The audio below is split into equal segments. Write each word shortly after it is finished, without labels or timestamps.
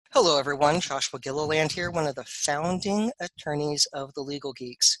Hello, everyone. Joshua Gilliland here, one of the founding attorneys of the Legal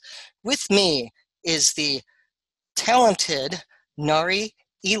Geeks. With me is the talented Nari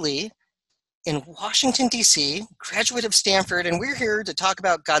Ely in Washington, D.C., graduate of Stanford, and we're here to talk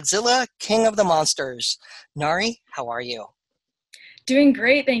about Godzilla, King of the Monsters. Nari, how are you? Doing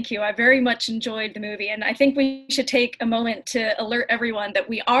great, thank you. I very much enjoyed the movie, and I think we should take a moment to alert everyone that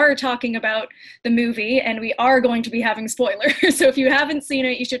we are talking about the movie and we are going to be having spoilers. So if you haven't seen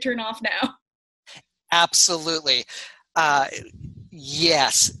it, you should turn off now. Absolutely. Uh,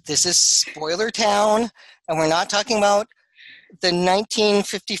 yes, this is Spoiler Town, and we're not talking about the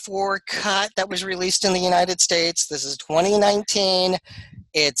 1954 cut that was released in the United States. This is 2019.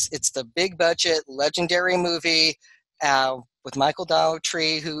 It's the big budget, legendary movie with Michael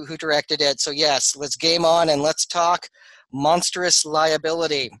Dowtry who directed it. So yes, let's game on and let's talk monstrous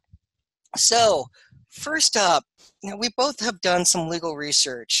liability. So first up, we both have done some legal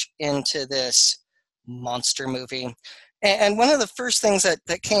research into this monster movie, and one of the first things that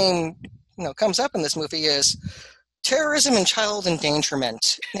comes up in this movie is terrorism and child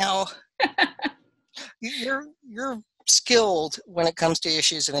endangerment. Now, you're skilled when it comes to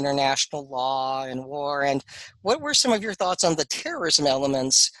issues of international law and war. And what were some of your thoughts on the terrorism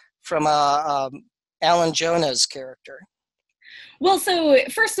elements from Alan Jonah's character? Well, so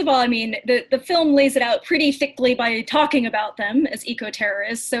first of all, I mean, the film lays it out pretty thickly by talking about them as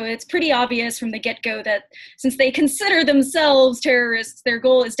eco-terrorists. So it's pretty obvious from the get-go that since they consider themselves terrorists, their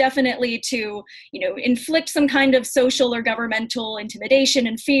goal is definitely to, inflict some kind of social or governmental intimidation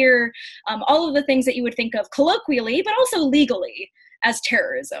and fear, all of the things that you would think of colloquially, but also legally as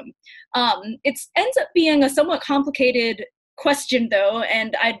terrorism. It ends up being a somewhat complicated question though,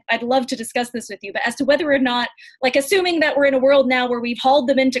 and I'd love to discuss this with you, but as to whether or not, like assuming that we're in a world now where we've hauled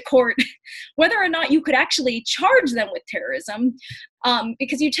them into court, whether or not you could actually charge them with terrorism,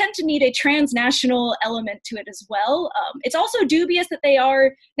 because you tend to need a transnational element to it as well. It's also dubious that they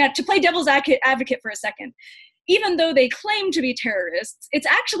are, now to play devil's advocate for a second, even though they claim to be terrorists, it's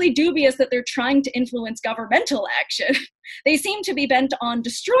actually dubious that they're trying to influence governmental action. They seem to be bent on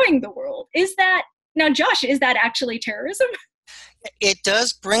destroying the world. Now, Josh, is that actually terrorism? It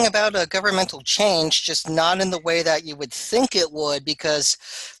does bring about a governmental change, just not in the way that you would think it would, because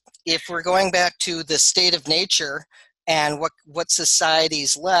if we're going back to the state of nature and what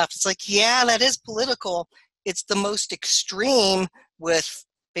society's left, it's like, yeah, that is political. It's the most extreme with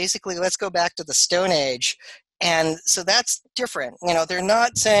basically, let's go back to the Stone Age. And so that's different. They're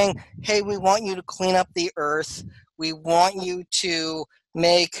not saying, hey, we want you to clean up the earth. We want you to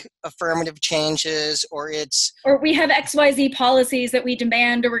make affirmative changes, or we have XYZ policies that we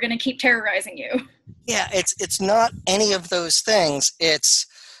demand, or we're going to keep terrorizing you. Yeah, it's not any of those things. It's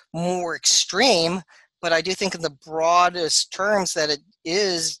more extreme, but I do think in the broadest terms that it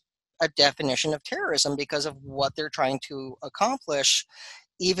is a definition of terrorism because of what they're trying to accomplish,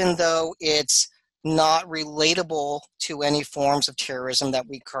 even though it's not relatable to any forms of terrorism that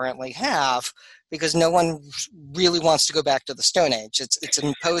we currently have, because no one really wants to go back to the Stone Age. It's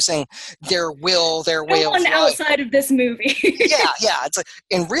imposing their will, their way of life. Outside of this movie. yeah. It's like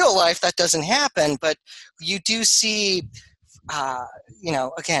in real life that doesn't happen, but you do see,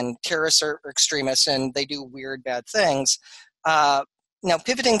 again, terrorists are extremists and they do weird, bad things. Now,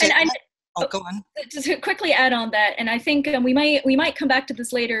 pivoting to. Go on. Just to quickly add on that, and I think we might come back to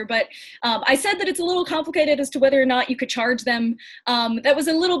this later, but I said that it's a little complicated as to whether or not you could charge them. That was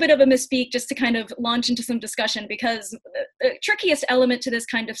a little bit of a misspeak, just to kind of launch into some discussion, because the trickiest element to this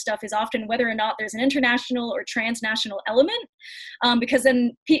kind of stuff is often whether or not there's an international or transnational element, because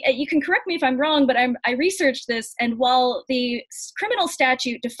then you can correct me if I'm wrong, but I researched this, and while the criminal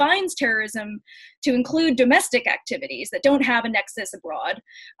statute defines terrorism to include domestic activities that don't have a nexus abroad,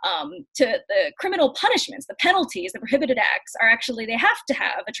 to the criminal punishments, the penalties, the prohibited acts are actually, they have to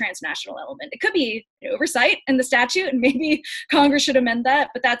have a transnational element. It could be an oversight in the statute, and maybe Congress should amend that,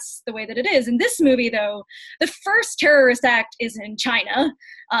 but that's the way that it is. In this movie, though, the first terrorist act is in China,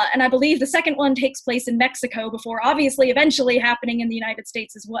 and I believe the second one takes place in Mexico before obviously eventually happening in the United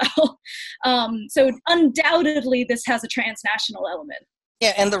States as well. So undoubtedly, this has a transnational element.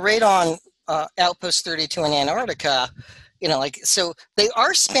 Yeah, and the raid on Outpost 32 in Antarctica, so they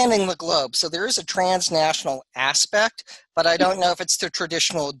are spanning the globe. So there is a transnational aspect, but I don't know if it's the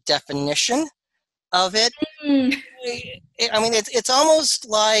traditional definition of it. It's almost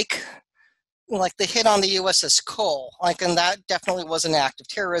like the hit on the USS Cole, and that definitely was an act of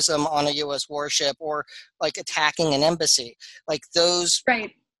terrorism on a U.S. warship, or like attacking an embassy. Like those,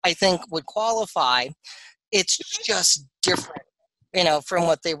 right, I think would qualify. It's just different, from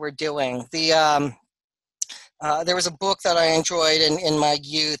what they were doing. There was a book that I enjoyed in my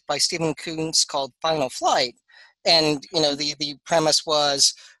youth by Stephen Kuntz called Final Flight. And, the premise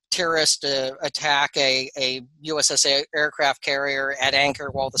was terrorists attack a USS aircraft carrier at anchor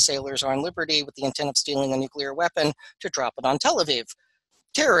while the sailors are on liberty with the intent of stealing a nuclear weapon to drop it on Tel Aviv.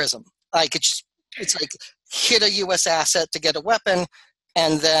 Terrorism. Like it's like hit a U.S. asset to get a weapon,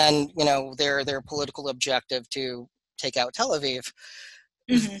 and then their political objective to take out Tel Aviv.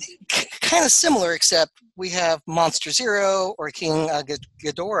 Mm-hmm. Kind of similar, except we have Monster Zero, or King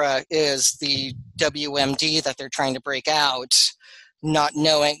Ghidorah is the WMD that they're trying to break out, not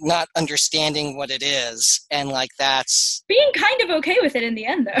understanding what it is, and like that's being kind of okay with it in the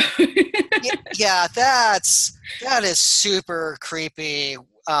end, though. yeah, that is super creepy.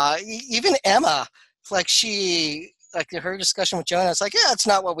 Even Emma, like her discussion with Jonah, it's like, yeah, it's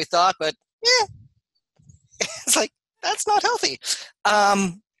not what we thought, but yeah, it's like that's not healthy.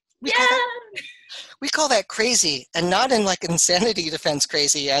 We call that crazy, and not in like insanity defense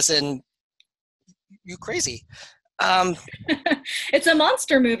crazy, as in you crazy. It's a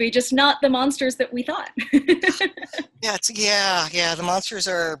monster movie, just not the monsters that we thought. Yeah. The monsters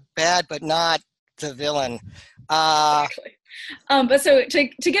are bad, but not the villain. Exactly. But so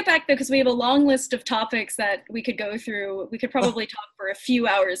to get back though, because we have a long list of topics that we could go through, we could probably talk for a few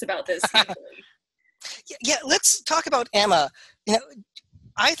hours about this. Yeah, let's talk about Emma.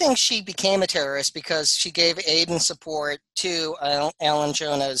 I think she became a terrorist because she gave aid and support to Alan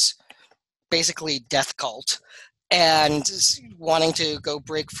Jonah's basically death cult, and wanting to go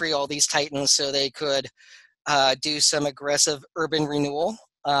break free all these titans so they could do some aggressive urban renewal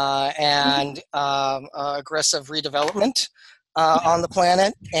and aggressive redevelopment on the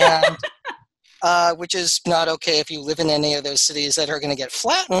planet, and which is not okay if you live in any of those cities that are going to get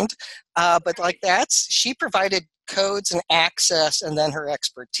flattened. But like she provided codes and access, and then her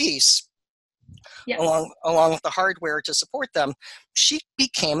expertise, yes, along with the hardware to support them. She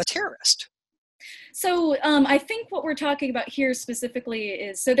became a terrorist. So I think what we're talking about here specifically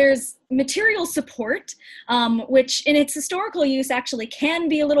is, so there's material support, which in its historical use actually can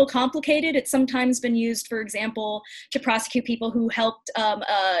be a little complicated. It's sometimes been used, for example, to prosecute people who helped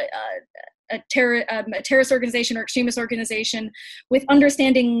a terrorist organization or extremist organization with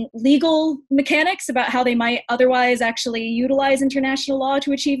understanding legal mechanics about how they might otherwise actually utilize international law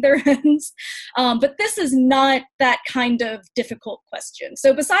to achieve their ends. But this is not that kind of difficult question.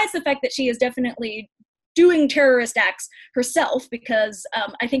 So besides the fact that she is definitely doing terrorist acts herself, because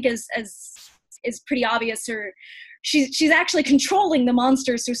I think is pretty obvious, she's actually controlling the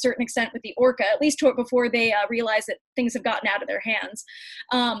monsters to a certain extent with the Orca, at least before they realize that things have gotten out of their hands.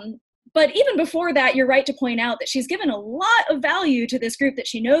 But even before that, you're right to point out that she's given a lot of value to this group that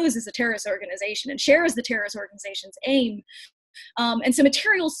she knows is a terrorist organization and shares the terrorist organization's aim. And so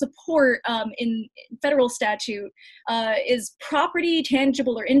material support in federal statute is property,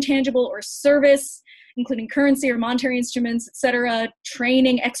 tangible or intangible, or service, including currency or monetary instruments, etc.,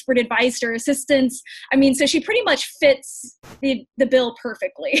 training, expert advice or assistance. I mean, so she pretty much fits the bill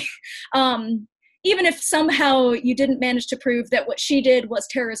perfectly. Even if somehow you didn't manage to prove that what she did was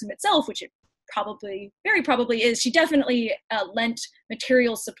terrorism itself, which it very probably is, she definitely lent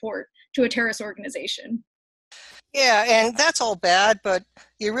material support to a terrorist organization. Yeah, and that's all bad, but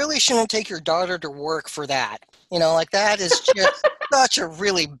you really shouldn't take your daughter to work for that. Like that is just such a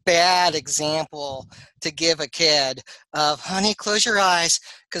really bad example to give a kid of, honey, close your eyes,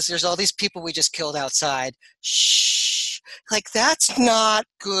 because there's all these people we just killed outside. Shh. Like, that's not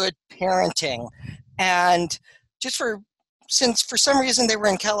good parenting. And since for some reason they were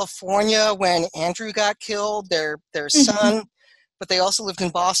in California when Andrew got killed, their son, but they also lived in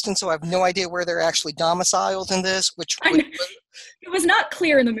Boston, so I have no idea where they're actually domiciled in this, it was not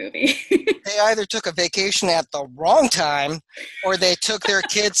clear in the movie. They either took a vacation at the wrong time, or they took their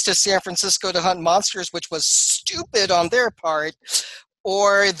kids to San Francisco to hunt monsters, which was stupid on their part,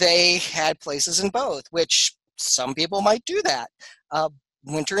 or they had places in both, which some people might do that.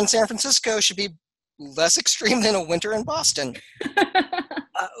 Winter in San Francisco should be less extreme than a winter in Boston.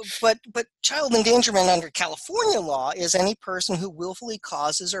 But child endangerment under California law is any person who willfully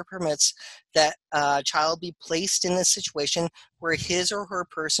causes or permits that a child be placed in a situation where his or her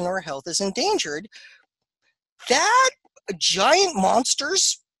person or health is endangered. That giant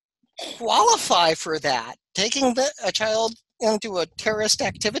monsters qualify for that. Taking a child into a terrorist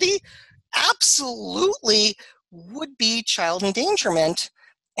activity absolutely would be child endangerment.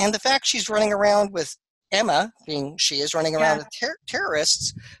 And the fact she's running around with Emma, being she is running around with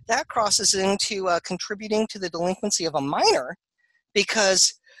terrorists, that crosses into contributing to the delinquency of a minor,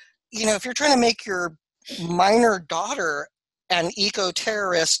 because, if you're trying to make your minor daughter an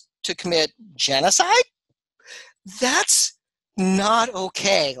eco-terrorist to commit genocide, that's not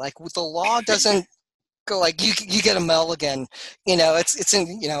okay. Like the law doesn't go like you get a mulligan. It's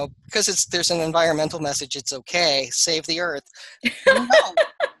in because there's an environmental message. It's okay, save the earth. No,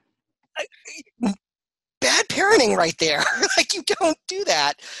 bad parenting right there. Like you don't do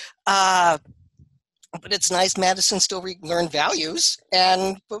that. Uh, but it's nice Madison still learned values,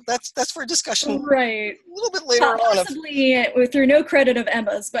 and that's for discussion Right. a little bit later on. Possibly through no credit of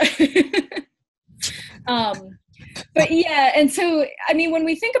Emma's, but um, but yeah, and so I mean, when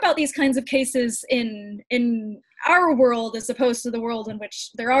we think about these kinds of cases in our world as opposed to the world in which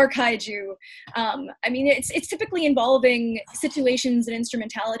there are kaiju, I mean, it's typically involving situations and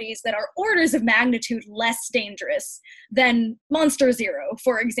instrumentalities that are orders of magnitude less dangerous than Monster Zero,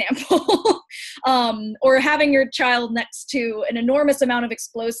 for example, or having your child next to an enormous amount of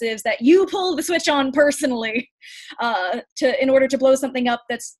explosives that you pull the switch on personally in order to blow something up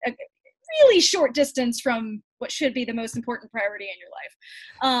that's really short distance from what should be the most important priority in your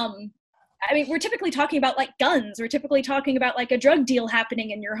life. I mean, we're typically talking about like guns. We're typically talking about like a drug deal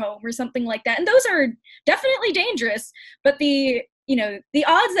happening in your home or something like that. And those are definitely dangerous, but the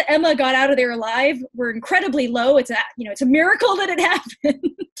odds that Emma got out of there alive were incredibly low. It's a miracle that it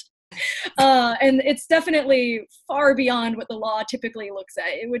happened. And it's definitely far beyond what the law typically looks at.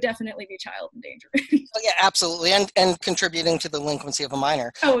 It would definitely be child endangerment. Oh, yeah, absolutely, and contributing to the delinquency of a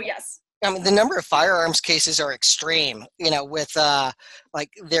minor. Oh, yes. I mean, the number of firearms cases are extreme. With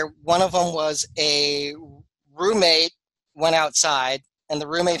one of them was a roommate went outside, and the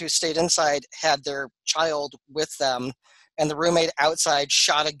roommate who stayed inside had their child with them, and the roommate outside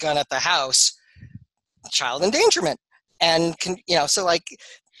shot a gun at the house. Child endangerment, and so like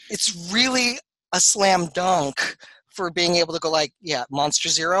it's really a slam dunk for being able to go like, yeah, Monster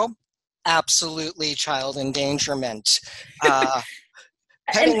Zero, absolutely child endangerment.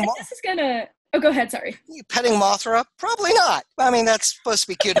 And this is gonna. Oh, go ahead. Sorry. Petting Mothra? Probably not. I mean, that's supposed to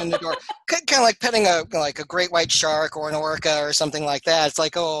be cute in the door. Kind of like petting a great white shark or an orca or something like that. It's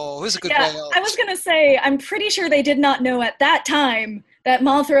like, oh, who's a good whale? I was gonna say, I'm pretty sure they did not know at that time that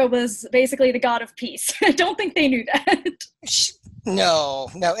Mothra was basically the god of peace. I don't think they knew that. No.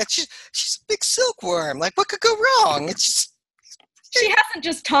 It's just she's a big silkworm. Like, what could go wrong? It's just. She hasn't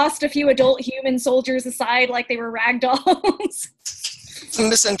just tossed a few adult human soldiers aside like they were rag dolls. It's a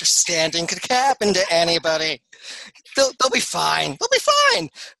misunderstanding. Could happen to anybody. They'll be fine. They'll be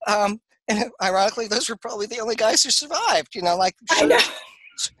fine. And ironically, those were probably the only guys who survived. I know.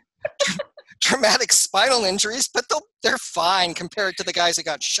 Traumatic spinal injuries, but they're fine compared to the guys that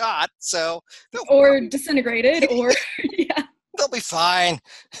got shot. So or disintegrated, or yeah, they'll be fine.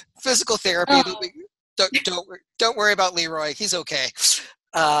 Physical therapy. Don't worry about Leroy. He's okay.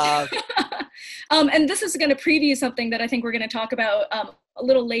 And this is going to preview something that I think we're going to talk about a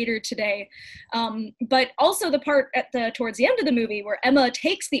little later today. But also the part towards the end of the movie where Emma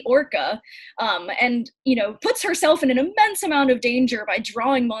takes the orca and puts herself in an immense amount of danger by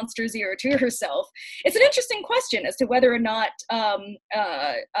drawing Monster Zero to herself. It's an interesting question as to whether or not.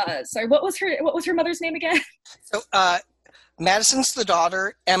 Sorry, what was her mother's name again? So Madison's the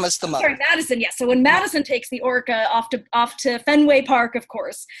daughter, Emma's the mother. Sorry, Madison, yes. So when Madison takes the orca off to Fenway Park, of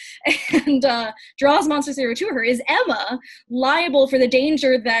course, and draws Monster Zero to her, is Emma liable for the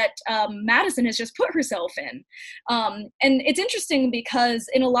danger that Madison has just put herself in? And it's interesting because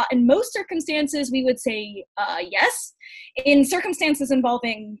in most circumstances, we would say yes. In circumstances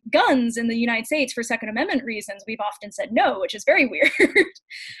involving guns in the United States for Second Amendment reasons, we've often said no, which is very weird.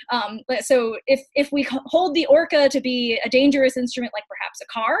 So if we hold the orca to be a dangerous instrument, like perhaps a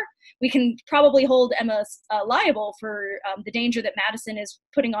car, we can probably hold Emma liable for the danger that Madison is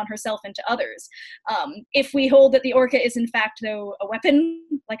putting on herself and to others. If we hold that the orca is in fact, though, a weapon,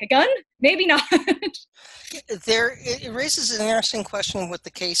 like a gun, maybe not. It raises an interesting question with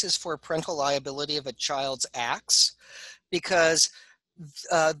the cases for parental liability of a child's acts, because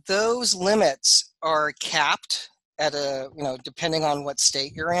those limits are capped at depending on what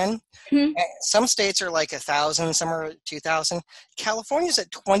state you're in. Mm-hmm. Some states are like 1,000, some are 2,000. California's at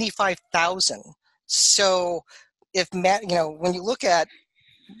 25,000. So when you look at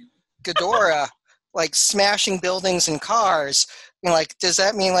Ghidorah, like smashing buildings and cars, does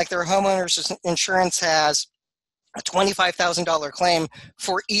that mean like their homeowners insurance has a $25,000 claim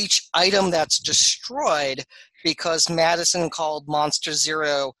for each item that's destroyed because Madison called Monster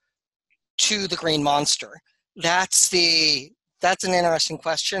Zero to the green monster? That's an interesting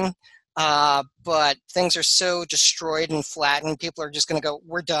question. But things are so destroyed and flattened, people are just going to go,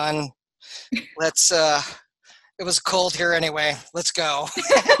 we're done. Let's, it was cold here anyway. Let's go.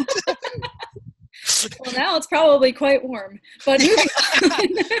 Well, now it's probably quite warm, but moving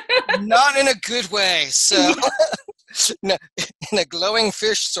on. Not in a good way. So, Yeah, no, in a glowing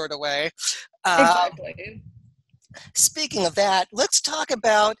fish sort of way. exactly. Speaking of that, let's talk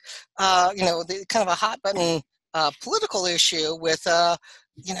about the kind of a hot button political issue with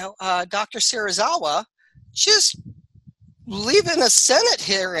Dr. Serizawa just leaving a Senate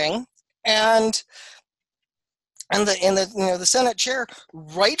hearing and the Senate chair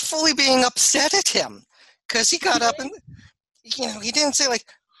rightfully being upset at him because he got up and he didn't say like,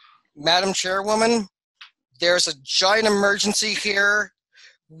 Madam Chairwoman, there's a giant emergency here.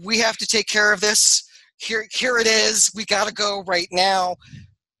 We have to take care of this. Here it is. We got to go right now.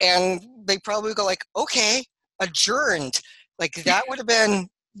 And they probably go like, okay, adjourned. Like that would have been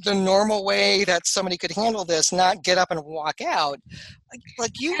the normal way that somebody could handle this, not get up and walk out.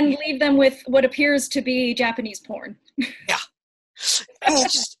 Like you And leave them with what appears to be Japanese porn. Yeah. I mean,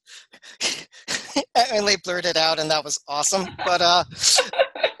 just and they blurted out, and that was awesome. But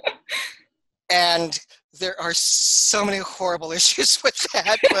and there are so many horrible issues with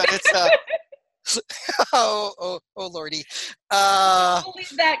that. But it's oh lordy. We'll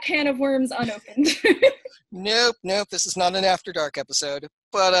leave that can of worms unopened. Nope. This is not an After Dark episode.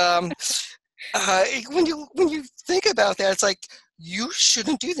 But when you think about that, it's like you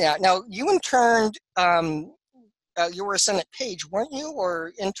shouldn't do that. Now you interned. You were a Senate page, weren't you,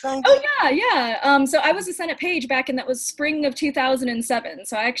 or interned? Oh yeah. So I was a Senate page back in that was spring of 2007.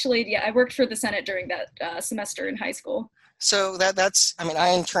 So I worked for the Senate during that semester in high school. So that's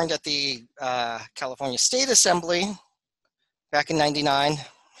I interned at the California State Assembly back in '99.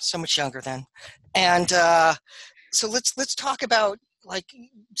 So much younger then, and so let's talk about, like,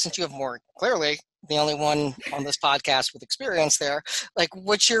 since you have more clearly the only one on this podcast with experience there, like,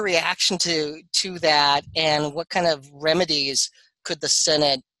 what's your reaction to that, and what kind of remedies could the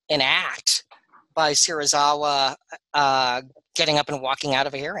Senate enact by Serizawa getting up and walking out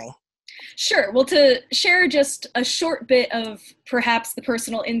of a hearing? Sure. Well, to share just a short bit of perhaps the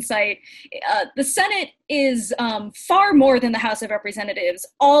personal insight, the Senate is far more than the House of Representatives,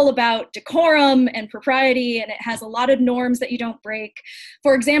 all about decorum and propriety, and it has a lot of norms that you don't break.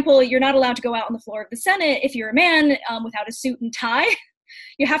 For example, you're not allowed to go out on the floor of the Senate if you're a man without a suit and tie.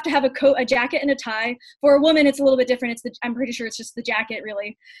 You have to have a coat, a jacket, and a tie. For a woman, it's a little bit different. I'm pretty sure it's just the jacket,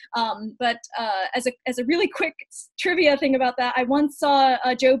 really. But as a really quick trivia thing about that, I once saw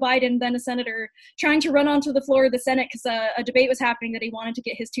Joe Biden, then a senator, trying to run onto the floor of the Senate because a debate was happening that he wanted to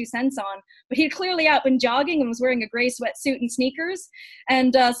get his 2 cents on. But he'd clearly out been jogging and was wearing a gray sweatsuit and sneakers,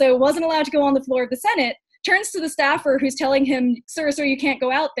 and so wasn't allowed to go on the floor of the Senate. Turns to the staffer who's telling him, sir, you can't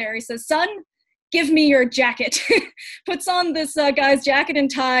go out there. He says, son, give me your jacket. Puts on this guy's jacket and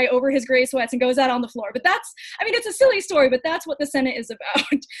tie over his gray sweats and goes out on the floor. But it's a silly story, but that's what the Senate is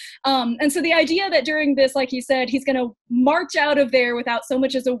about. And so the idea that during this, like you said, he's going to march out of there without so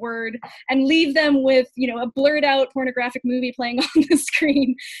much as a word and leave them with, a blurred out pornographic movie playing on the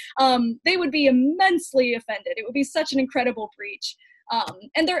screen, they would be immensely offended. It would be such an incredible breach.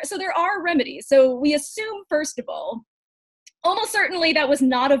 And there are remedies. So we assume, first of all, almost certainly that was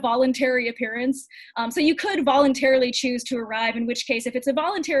not a voluntary appearance. So you could voluntarily choose to arrive, in which case, if it's a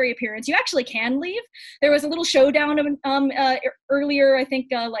voluntary appearance, you actually can leave. There was a little showdown earlier, I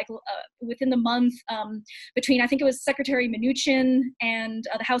think, within the month between, I think it was Secretary Mnuchin and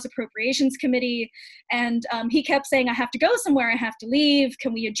the House Appropriations Committee. And he kept saying, I have to go somewhere, I have to leave,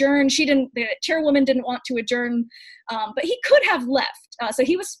 can we adjourn? The chairwoman didn't want to adjourn, but he could have left. So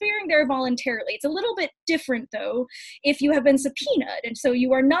he was sparing there voluntarily. It's a little bit different, though, if you have been subpoenaed. And so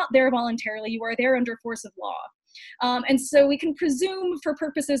you are not there voluntarily. You are there under force of law. And so we can presume, for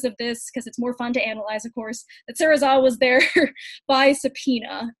purposes of this, because it's more fun to analyze, of course, that Serizawa was there by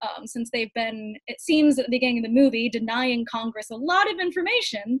subpoena, since they've been, it seems at the beginning of the movie, denying Congress a lot of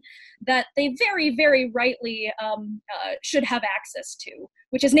information that they very, very rightly should have access to,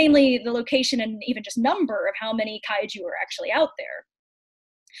 which is namely the location and even just number of how many kaiju are actually out there.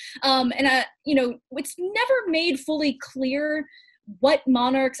 It's never made fully clear what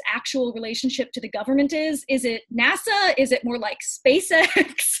Monarch's actual relationship to the government is. Is it NASA? Is it more like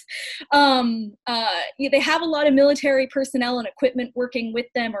SpaceX? They have a lot of military personnel and equipment working with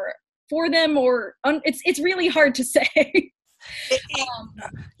them or for them, it's really hard to say.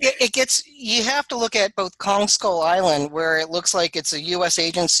 You have to look at both Kong Skull Island, where it looks like it's a U.S.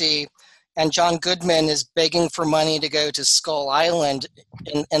 agency, and John Goodman is begging for money to go to Skull Island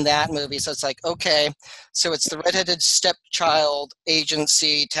in that movie. So it's like, okay, so it's the redheaded stepchild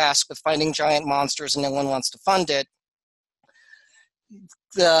agency tasked with finding giant monsters and no one wants to fund it.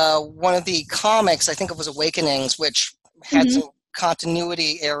 One of the comics, I think it was Awakenings, which had some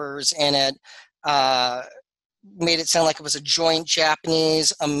continuity errors in it, uh, made it sound like it was a joint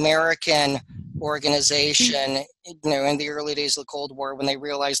Japanese-American organization, in the early days of the Cold War when they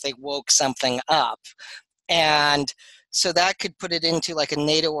realized they woke something up. And so that could put it into like a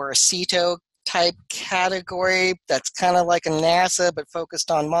NATO or a CETO type category that's kind of like a NASA but focused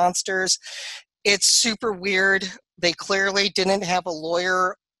on monsters. It's super weird. They clearly didn't have a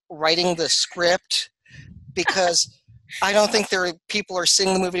lawyer writing the script because I don't think people are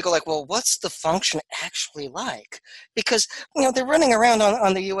seeing the movie to go like, well, what's the function actually like? Because they're running around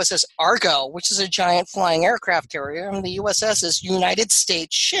on the USS Argo, which is a giant flying aircraft carrier, and the USS is United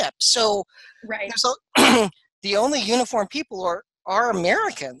States ship. So Right. the only uniformed people are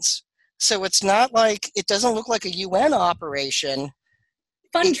Americans. So it's not like, it doesn't look like a UN operation.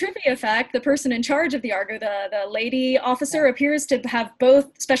 Fun trivia fact, the person in charge of the Argo, the lady officer, appears to have both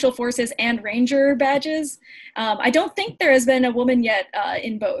Special Forces and Ranger badges. I don't think there has been a woman yet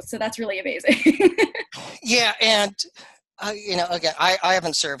in both, so that's really amazing. Yeah, and, again, I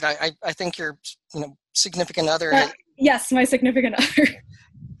haven't served. I think your significant other... Yes, my significant other.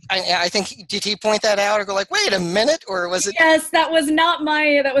 I think, did he point that out or go like, wait a minute, or was it? Yes, that was not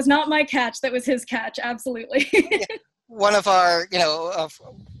my catch. That was his catch. Absolutely. Yeah. One of our, a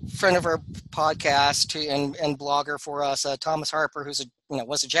friend of our podcast and blogger for us, Thomas Harper, who's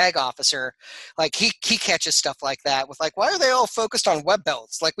was a JAG officer, like he catches stuff like that with like, why are they all focused on web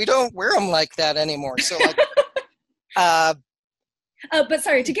belts? Like we don't wear them like that anymore. So like, but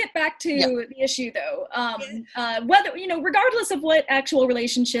sorry, to get back to the issue though, whether, regardless of what actual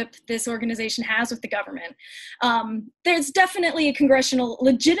relationship this organization has with the government, there's definitely a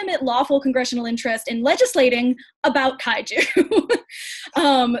legitimate, lawful congressional interest in legislating about kaiju.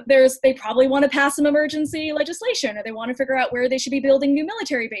 They probably want to pass some emergency legislation, or they want to figure out where they should be building new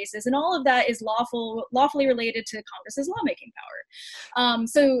military bases, and all of that is lawfully related to Congress's lawmaking power.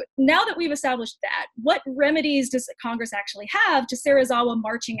 So now that we've established that, what remedies does Congress actually have to Serizawa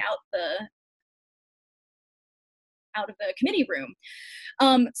marching out of the committee room?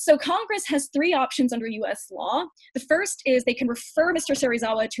 So Congress has three options under U.S. law. The first is they can refer Mr.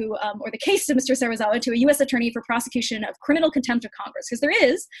 Serizawa to, or the case of Mr. Serizawa to a U.S. attorney for prosecution of criminal contempt of Congress, because there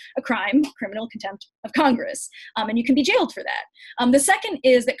is a crime, criminal contempt of Congress, and you can be jailed for that. The second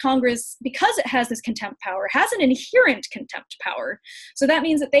is that Congress, because it has this contempt power, has an inherent contempt power. So that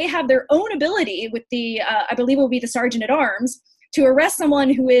means that they have their own ability with the, I believe it will be the Sergeant at Arms, to arrest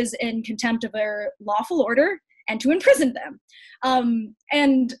someone who is in contempt of their lawful order and to imprison them. A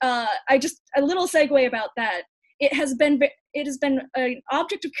little segue about that. It has been an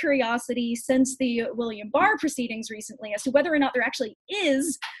object of curiosity since the William Barr proceedings recently as to whether or not there actually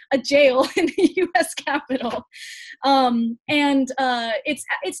is a jail in the U.S. Capitol.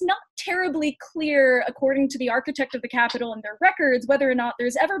 It's not terribly clear, according to the architect of the Capitol and their records, whether or not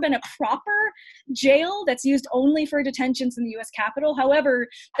there's ever been a proper jail that's used only for detentions in the U.S. Capitol. However,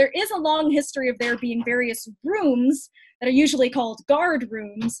 there is a long history of there being various rooms that are usually called guard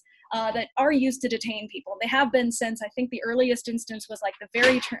rooms that are used to detain people. They have been since, I think the earliest instance was like the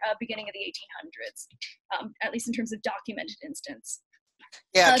very beginning of the 1800s, at least in terms of documented instance.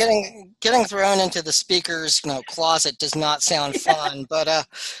 Yeah, getting thrown into the speaker's closet does not sound fun, but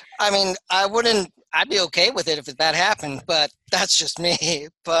I'd be okay with it if that happened, but that's just me.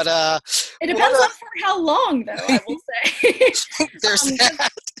 But it depends on for how long, though, I will say. There's that.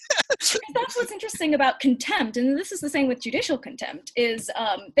 That's what's interesting about contempt, and this is the same with judicial contempt, is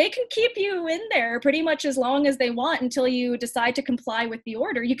they can keep you in there pretty much as long as they want until you decide to comply with the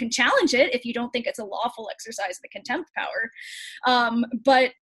order. You can challenge it if you don't think it's a lawful exercise of the contempt power.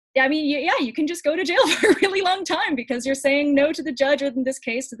 But I mean, you can just go to jail for a really long time because you're saying no to the judge, or in this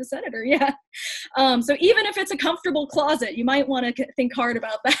case, to the senator. Yeah. So even if it's a comfortable closet, you might want to think hard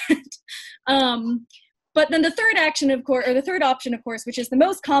about that. But then the third option, of course, which is the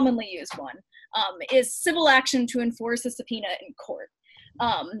most commonly used one, is civil action to enforce a subpoena in court.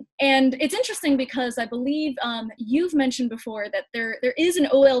 And it's interesting because I believe you've mentioned before that there is an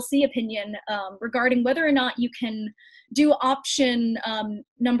OLC opinion regarding whether or not you can do option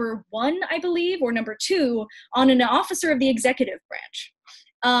number 1, I believe, or number 2 on an officer of the executive branch,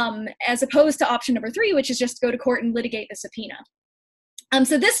 as opposed to option number 3, which is just go to court and litigate the subpoena.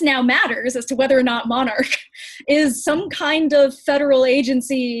 So this now matters as to whether or not Monarch is some kind of federal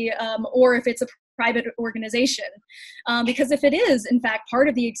agency or if it's a private organization. Because if it is, in fact, part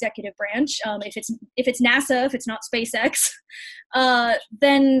of the executive branch, if it's NASA, if it's not SpaceX,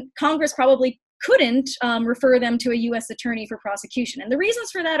 then Congress probably couldn't refer them to a U.S. attorney for prosecution. And the reasons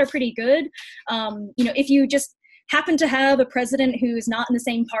for that are pretty good. If you just happen to have a president who is not in the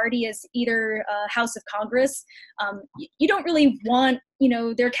same party as either House of Congress, you don't really want,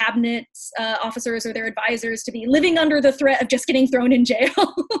 their cabinet officers or their advisors to be living under the threat of just getting thrown in jail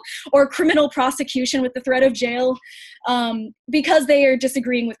or criminal prosecution with the threat of jail because they are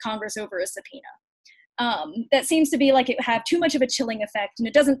disagreeing with Congress over a subpoena. That seems to be like it would have too much of a chilling effect, and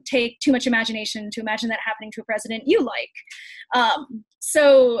it doesn't take too much imagination to imagine that happening to a president you like.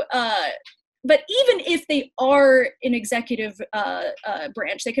 But even if they are an executive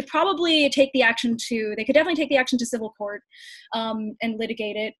branch, they could probably they could definitely take the action to civil court and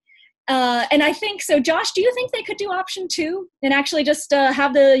litigate it. And I think, so Josh, do you think they could do option 2 and actually just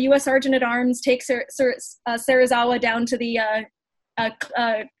have the U.S. Sergeant at Arms take Serizawa down to the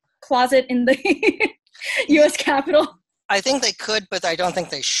closet in the U.S. Capitol? I think they could, but I don't think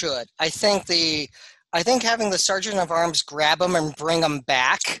they should. I think having the Sergeant of Arms grab him and bring him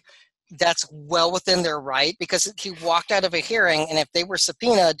back, that's well within their right, because he walked out of a hearing, and if they were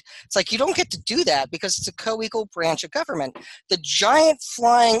subpoenaed, it's like, you don't get to do that because it's a co-equal branch of government. The giant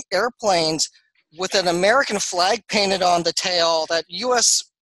flying airplanes with an American flag painted on the tail that U.S.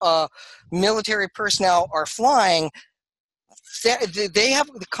 Military personnel are flying,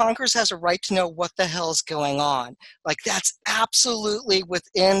 the Congress has a right to know what the hell's going on. Like, that's absolutely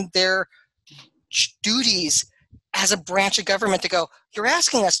within their duties as a branch of government to go, you're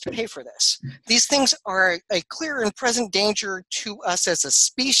asking us to pay for this. These things are a clear and present danger to us as a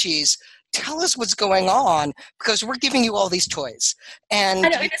species. Tell us what's going on, because we're giving you all these toys. And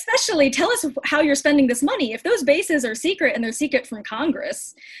especially tell us how you're spending this money. If those bases are secret and they're secret from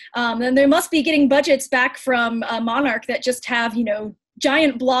Congress, then they must be getting budgets back from Monarch that just have,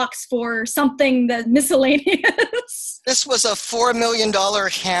 giant blocks for something that miscellaneous. This was a $4 million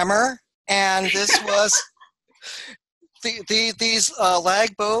hammer, and this was these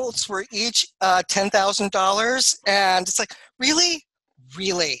lag bolts were each $10,000, and it's like, really,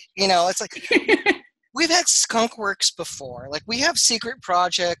 it's like, we've had skunk works before. Like, we have secret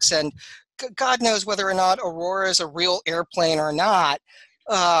projects, and God knows whether or not Aurora is a real airplane or not.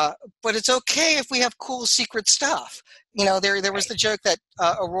 But it's okay if we have cool secret stuff. There was the joke that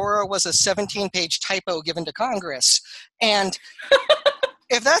Aurora was a 17-page typo given to Congress. And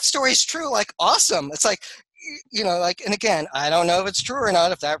if that story's true, like, awesome. It's like, and again, I don't know if it's true or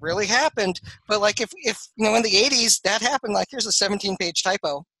not, if that really happened, but like, if in the 80s that happened, like, here's a 17-page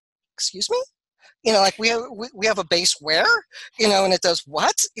typo. Excuse me? Like, we have a base where, and it does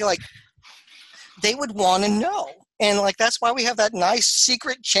what? Like, they would want to know. And like, that's why we have that nice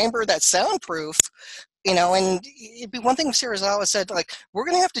secret chamber that's soundproof, and it'd be one thing if Serizawa said, like, we're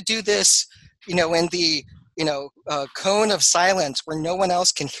going to have to do this, in the, cone of silence where no one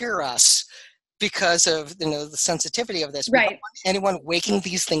else can hear us because of, the sensitivity of this. We right. don't want anyone waking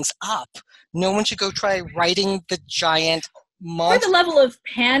these things up. No one should go try writing the giant monster. Or the level of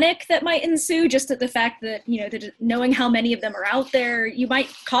panic that might ensue, just at the fact that, knowing how many of them are out there, you might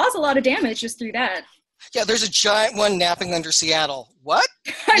cause a lot of damage just through that. Yeah, there's a giant one napping under Seattle. What?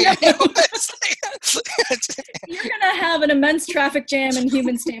 I know. You're going to have an immense traffic jam and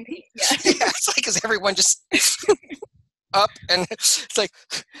human stampede. Yeah, it's like, is everyone just up, and it's like,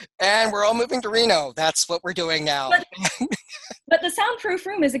 and we're all moving to Reno. That's what we're doing now. But the soundproof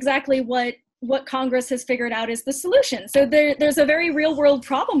room is exactly what Congress has figured out is the solution. So there's a very real world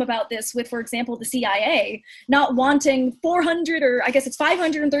problem about this with, for example, the CIA not wanting 400, or I guess it's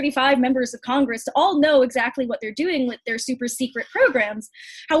 535 members of Congress to all know exactly what they're doing with their super secret programs.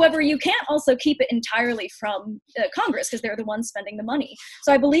 However, you can't also keep it entirely from Congress because they're the ones spending the money.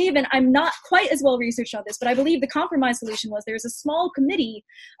 So I believe, and I'm not quite as well researched on this, but I believe the compromise solution was there's a small committee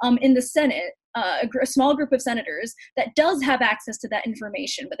in the Senate, a small group of senators that does have access to that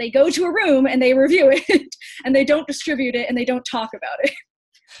information, but they go to a room and they review it and they don't distribute it and they don't talk about it.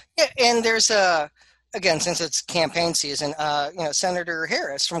 Yeah, and there's again, since it's campaign season, Senator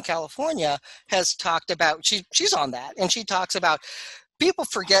Harris from California has talked about, she's on that, and she talks about people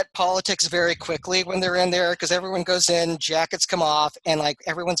forget politics very quickly when they're in there because everyone goes in, jackets come off, and like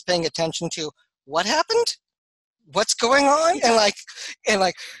everyone's paying attention to what happened, what's going on, and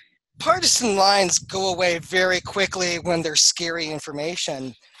like partisan lines go away very quickly when there's scary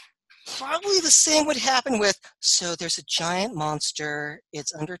information. Probably the same would happen with, so there's a giant monster,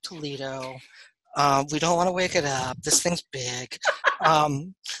 it's under Toledo, we don't want to wake it up, this thing's big,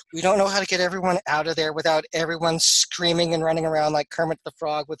 we don't know how to get everyone out of there without everyone screaming and running around like Kermit the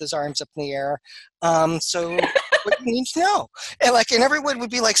Frog with his arms up in the air, so what do you need to know? And everyone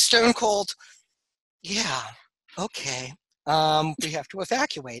would be like stone cold, yeah, okay. We have to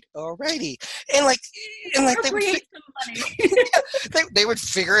evacuate. Alrighty, and they would they would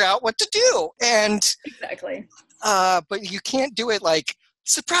figure out what to do, and exactly. but you can't do it like,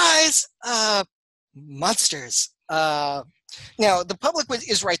 surprise, monsters. Now, the public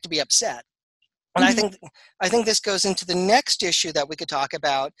is right to be upset. And Mhm. I think this goes into the next issue that we could talk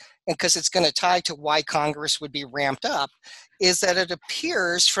about, and because it's going to tie to why Congress would be ramped up, is that it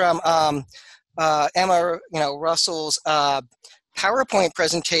appears from Emma, Russell's PowerPoint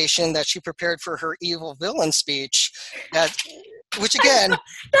presentation that she prepared for her evil villain speech, that which again,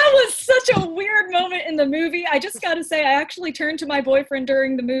 That was such a weird moment in the movie. I just got to say, I actually turned to my boyfriend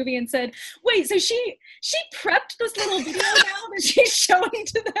during the movie and said, "Wait, so she prepped this little video now that she's showing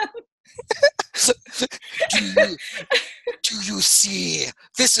to them?" do you, do you see?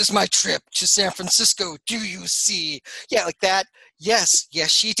 This is my trip to San Francisco. Do you see? Yeah, like that. Yes,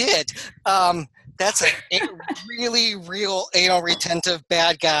 she did. That's a really real anal retentive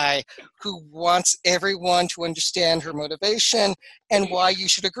bad guy who wants everyone to understand her motivation and why you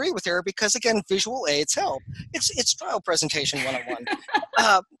should agree with her, because again, visual aids help. It's trial presentation 101.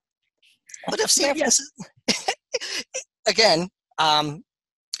 But if San Francisco, again, I'm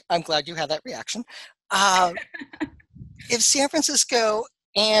glad you had that reaction. If San Francisco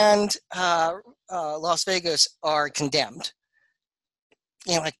and Las Vegas are condemned,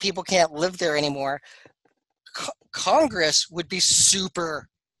 like people can't live there anymore, Congress would be super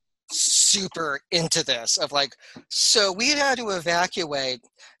into this of like, so we had to evacuate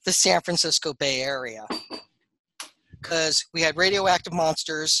the San Francisco Bay Area because we had radioactive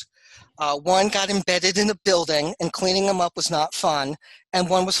monsters. One got embedded in a building and cleaning them up was not fun, and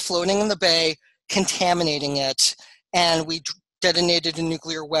one was floating in the bay contaminating it, and we detonated a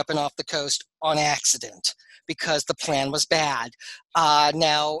nuclear weapon off the coast on accident because the plan was bad.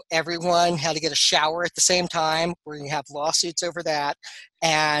 Now everyone had to get a shower at the same time. We're going to have lawsuits over that.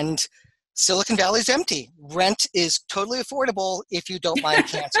 And Silicon Valley's empty. Rent is totally affordable if you don't mind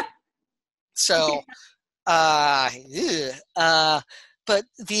cancer. So, but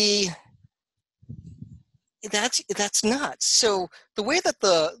that's nuts. So the way that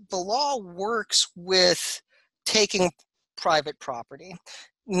the law works with taking private property,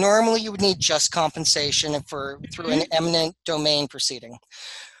 normally you would need just compensation through an eminent domain proceeding.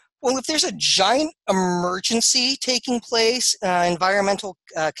 Well, if there's a giant emergency taking place, environmental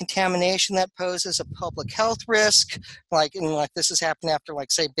contamination that poses a public health risk, like this has happened after,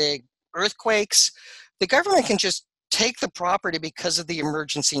 like, say, big earthquakes, the government can just take the property because of the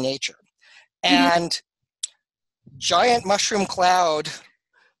emergency nature. And giant mushroom cloud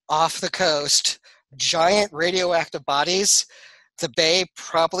off the coast, giant radioactive bodies, the bay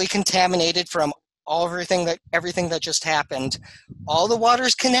probably contaminated from everything that just happened. All the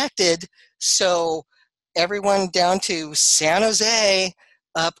water's connected, so everyone down to San Jose,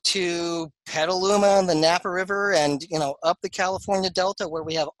 up to Petaluma and the Napa River, and up the California Delta where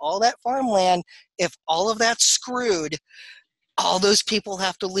we have all that farmland, if all of that's screwed, all those people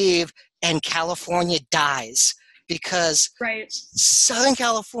have to leave and California dies because Southern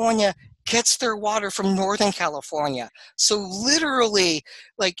California gets their water from Northern California. So literally,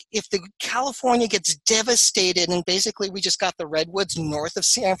 like, if the California gets devastated and basically we just got the redwoods north of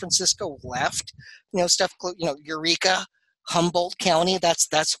San Francisco left, stuff, Eureka, Humboldt County, that's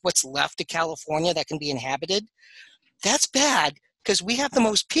what's left of California that can be inhabited. That's bad because we have the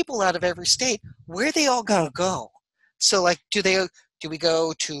most people out of every state. Where are they all going to go? So, like, do we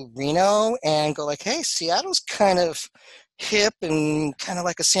go to Reno and go like, hey, Seattle's kind of hip and kind of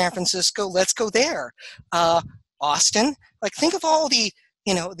like a San Francisco, let's go there. Austin, like, think of all the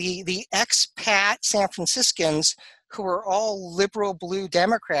expat San Franciscans who are all liberal blue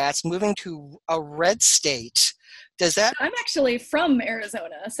Democrats moving to a red state. Does that? I'm actually from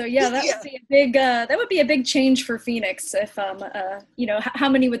Arizona, so that would be a big change for Phoenix. If how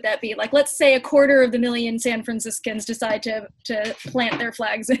many would that be? Like, let's say 250,000 San Franciscans decide to plant their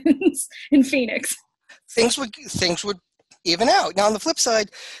flags in Phoenix. Things would even out. Now, on the flip side,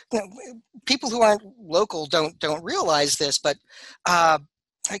 people who aren't local don't realize this, but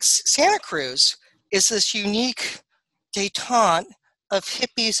like Santa Cruz is this unique detente of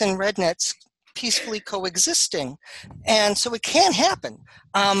hippies and rednecks peacefully coexisting, and so it can happen.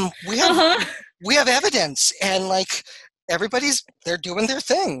 We have evidence, and like they're doing their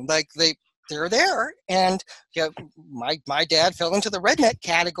thing, like they're there, and my dad fell into the redneck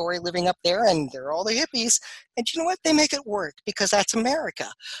category living up there, and they're all the hippies, and you know what, they make it work because that's America.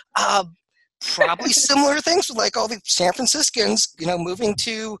 Probably similar things with like all the San Franciscans, moving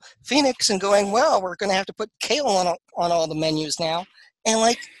to Phoenix and going, well, we're going to have to put kale on all the menus now, and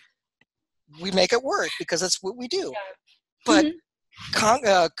like, we make it work because that's what we do. But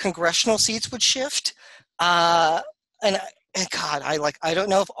congressional seats would shift, and And God, I don't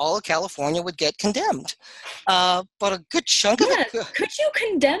know if all of California would get condemned, but a good chunk of Yeah, it. could you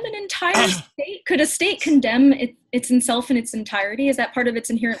condemn an entire state? Could a state condemn itself in its entirety? Is that part of its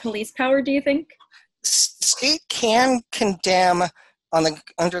inherent police power, do you think? State can condemn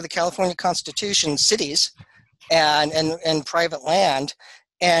under the California Constitution cities and private land.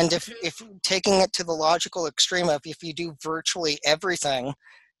 And if taking it to the logical extreme of if you do virtually everything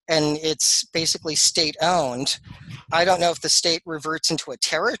and it's basically state owned, I don't know if the state reverts into a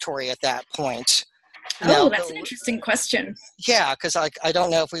territory at that point. Oh, that's an interesting question. Yeah, because I don't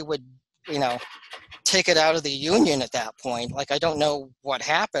know if we would, take it out of the union at that point. I don't know what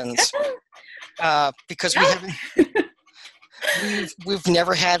happens because we haven't. We've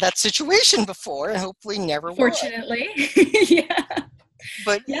never had that situation before, and hopefully never Fortunately. will. Yeah.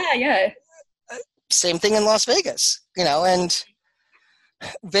 But yeah. Same thing in Las Vegas, and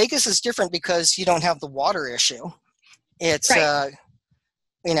Vegas is different because you don't have the water issue. It's right.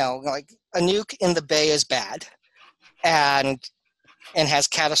 Like a nuke in the bay is bad, and has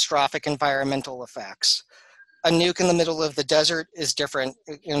catastrophic environmental effects. A nuke in the middle of the desert is different,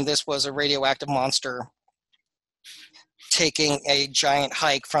 and this was a radioactive monster taking a giant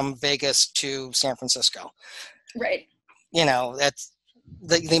hike from Vegas to San Francisco. Right. That's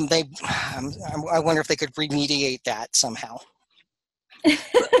they I wonder if they could remediate that somehow.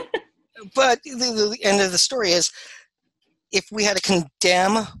 But the end of the story is, if we had to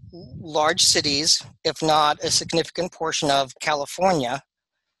condemn large cities, if not a significant portion of California,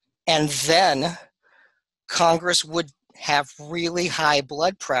 and then Congress would have really high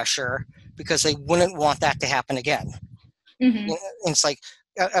blood pressure because they wouldn't want that to happen again. Mm-hmm. It's like,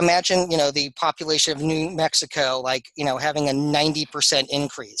 imagine, the population of New Mexico, having a 90%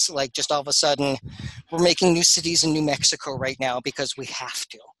 increase. Just all of a sudden, we're making new cities in New Mexico right now because we have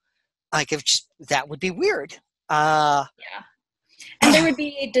to. That would be weird. Yeah. And there would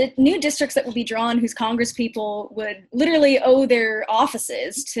be new districts that would be drawn whose Congress people would literally owe their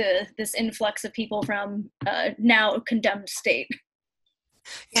offices to this influx of people from now condemned state.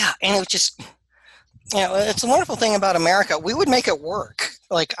 Yeah, and it was just, it's a wonderful thing about America. We would make it work.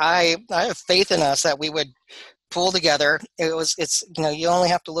 I have faith in us that we would pull together. It's you only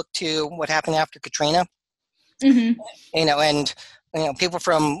have to look to what happened after Katrina. Mm-hmm. And people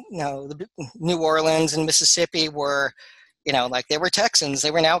from the New Orleans and Mississippi were, they were Texans.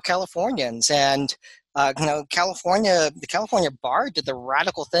 They were now Californians, and the California bar did the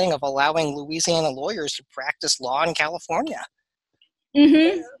radical thing of allowing Louisiana lawyers to practice law in California.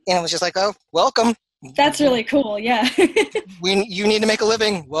 Mm-hmm. And it was just like, oh, welcome. That's really cool. Yeah. You need to make a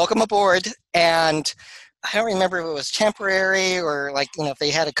living. Welcome aboard. And I don't remember if it was temporary or if they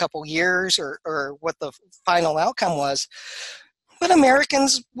had a couple years or what the final outcome was. But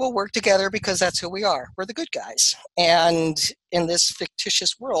Americans will work together because that's who we are. We're the good guys. And in this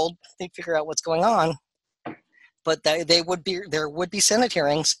fictitious world, they figure out what's going on. But there would be Senate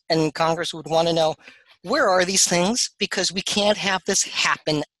hearings, and Congress would want to know, where are these things? Because we can't have this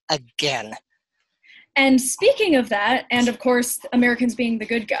happen again. And speaking of that, and of course, Americans being the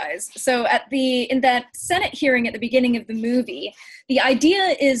good guys. So in that Senate hearing at the beginning of the movie, the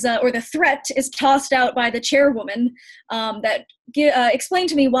idea is, or the threat is tossed out by the chairwoman that explained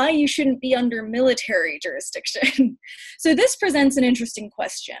to me why you shouldn't be under military jurisdiction. So this presents an interesting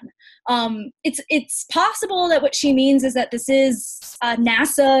question. It's possible that what she means is that this is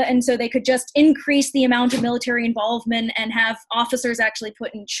NASA, and so they could just increase the amount of military involvement and have officers actually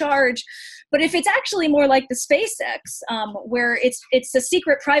put in charge. But if it's actually more like the SpaceX, where it's a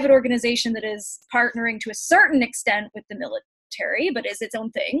secret private organization that is partnering to a certain extent with the military, but is its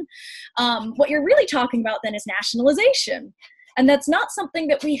own thing, what you're really talking about then is nationalization. And that's not something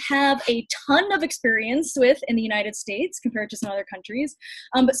that we have a ton of experience with in the United States compared to some other countries.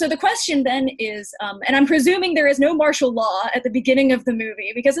 But so the question then is, and I'm presuming there is no martial law at the beginning of the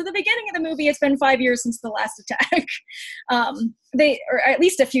movie, because at the beginning of the movie, it's been 5 years since the last attack. Or at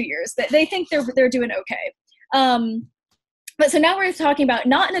least a few years. They think they're doing okay. But so now we're talking about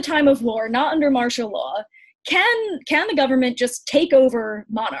not in a time of war, not under martial law. Can the government just take over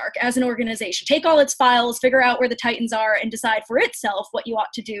Monarch as an organization, take all its files, figure out where the Titans are, and decide for itself what you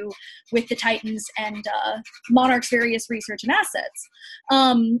ought to do with the Titans and Monarch's various research and assets?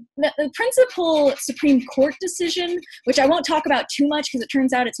 The principal Supreme Court decision, which I won't talk about too much because it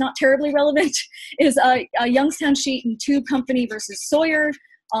turns out it's not terribly relevant, is a Youngstown Sheet and Tube Company versus Sawyer.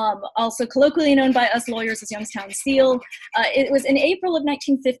 Also colloquially known by us lawyers as Youngstown Steel. It was in April of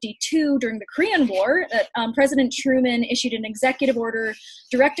 1952, during the Korean War, that President Truman issued an executive order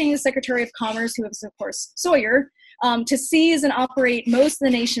directing the Secretary of Commerce, who was, of course, Sawyer, to seize and operate most of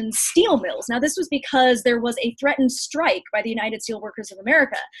the nation's steel mills. Now, this was because there was a threatened strike by the United Steelworkers of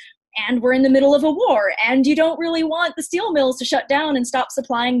America. And we're in the middle of a war, and you don't really want the steel mills to shut down and stop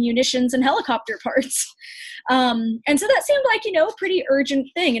supplying munitions and helicopter parts. And so that seemed like, a pretty urgent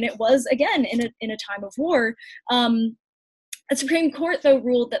thing. And it was, again, in a time of war. The Supreme Court, though,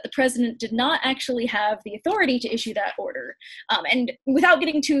 ruled that the president did not actually have the authority to issue that order. And without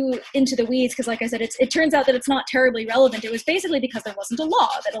getting too into the weeds, because like I said, it turns out that it's not terribly relevant. It was basically because there wasn't a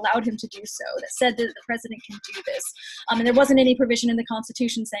law that allowed him to do so, that said that the president can do this. And there wasn't any provision in the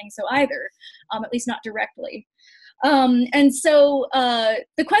Constitution saying so either, at least not directly. And so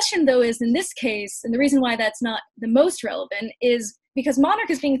the question, though, is in this case, and the reason why that's not the most relevant is because Monarch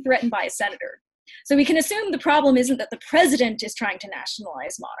is being threatened by a senator. So we can assume the problem isn't that the president is trying to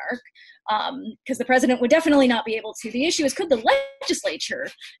nationalize Monarch, because the president would definitely not be able to. The issue is, could the legislature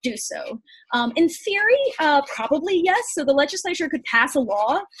do so? In theory, probably yes. So the legislature could pass a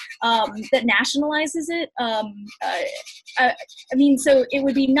law that nationalizes it. So it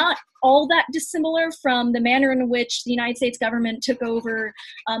would be not all that dissimilar from the manner in which the United States government took over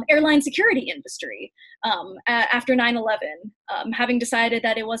airline security industry after 9/11, having decided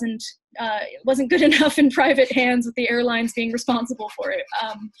that it wasn't good enough in private hands with the airlines being responsible for it.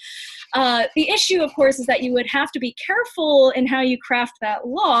 The issue, of course, is that you would have to be careful in how you craft that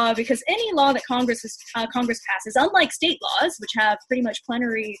law, because any law that Congress passes, unlike state laws, which have pretty much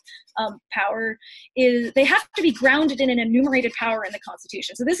plenary power, they have to be grounded in an enumerated power in the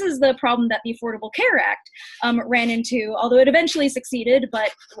Constitution. So this is the problem that the Affordable Care Act ran into, although it eventually succeeded.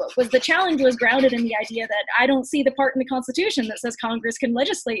 But what was the challenge was grounded in the idea that I don't see the part in the Constitution that says Congress can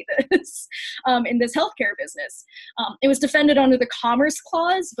legislate this in this healthcare business. It was defended under the Commerce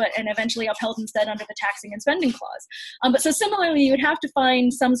Clause, and eventually upheld instead under the Taxing and Spending Clause. But so similarly, you would have to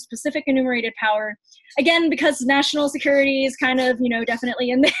find some specific enumerated power, again, because national security is kind of, definitely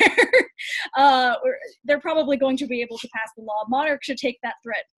in there. They're probably going to be able to pass the law. Monarch should take that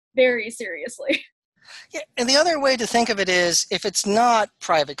threat very seriously. Yeah, and the other way to think of it is, if it's not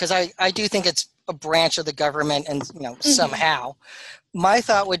private, because I do think it's a branch of the government, and somehow, my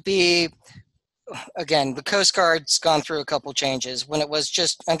thought would be, again, the Coast Guard's gone through a couple changes. When it was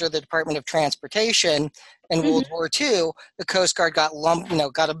just under the Department of Transportation in World War II, the Coast Guard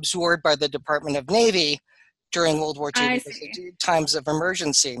got absorbed by the Department of Navy during World War II because of times of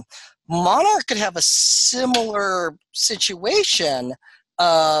emergency. Monarch could have a similar situation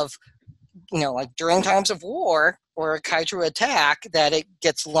of, like during times of war or a Kaiju attack, that it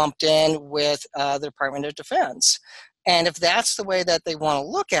gets lumped in with the Department of Defense. And if that's the way that they want to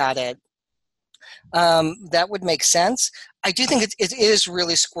look at it, that would make sense. I do think it is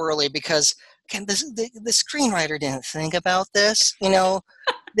really squirrely because, again, the screenwriter didn't think about this, and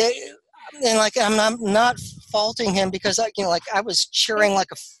I'm not faulting him, because I was cheering like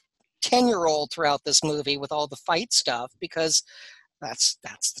a 10-year-old throughout this movie with all the fight stuff, because that's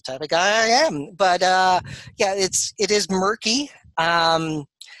the type of guy I am. But it is murky.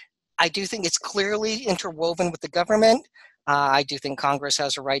 I do think it's clearly interwoven with the government. I do think Congress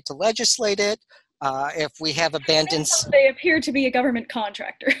has a right to legislate it. If we have abandoned, they appear to be a government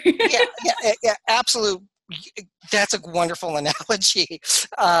contractor. yeah, absolute. That's a wonderful analogy.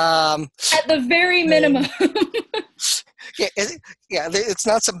 At the very minimum. It's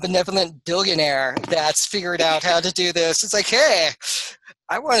not some benevolent billionaire that's figured out how to do this. It's like, hey,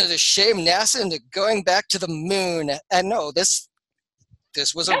 I wanted to shame NASA into going back to the moon, and no, this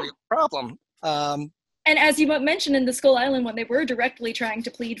was a real problem. And as you mentioned in the Skull Island one, they were directly trying to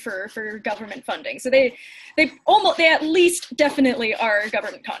plead for government funding. So they at least definitely are a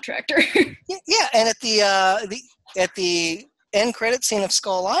government contractor. Yeah, and at the end credit scene of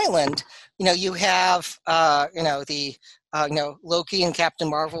Skull Island, you have Loki and Captain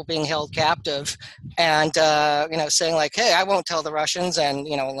Marvel being held captive, and saying like, hey, I won't tell the Russians, and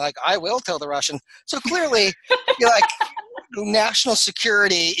I will tell the Russians. So clearly, you're like, national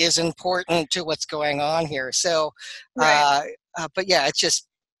security is important to what's going on here. So, right. But yeah, it's just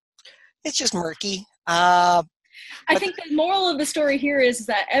murky. I think the moral of the story here is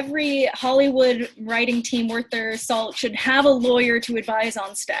that every Hollywood writing team worth their salt should have a lawyer to advise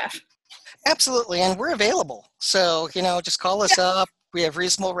on staff. Absolutely, and we're available. So, just call us up. We have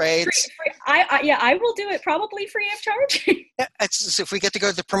reasonable rates. Free. I will do it probably free of charge. Yeah, if we get to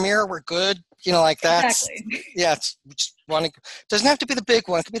go to the premiere, we're good. That's exactly. Yeah. We just want to. Doesn't have to be the big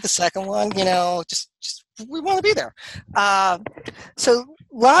one. It could be the second one. Just we want to be there. So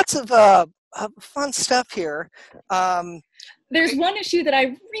lots of fun stuff here. There's one issue that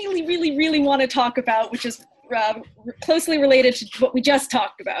I really, really, really want to talk about, which is closely related to what we just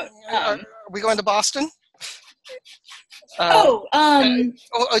talked about. Are we going to Boston? Uh,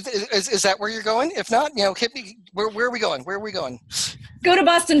 is that where you're going? If not, hit me. Where are we going? Where are we going? Go to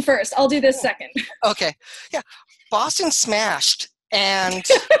Boston first. I'll do this second. Okay. Yeah. Boston smashed. And,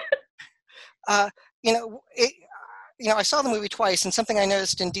 uh, I saw the movie twice, and something I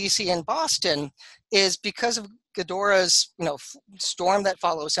noticed in DC and Boston is because of Ghidorah's, storm that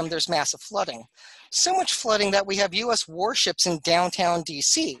follows him, there's massive flooding. So much flooding that we have U.S. warships in downtown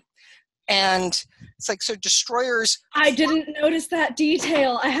DC. And it's like, so destroyers. I didn't notice that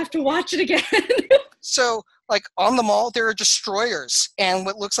detail. I have to watch it again. So, like, on the mall, there are destroyers and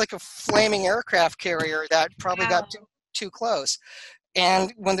what looks like a flaming aircraft carrier that probably got too close.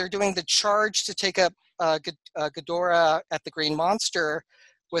 And when they're doing the charge to take up Ghidorah at the Green Monster,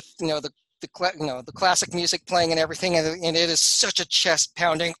 with the classic music playing and everything, and it is such a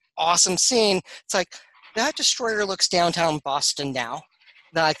chest-pounding, awesome scene. It's like that destroyer looks downtown Boston now.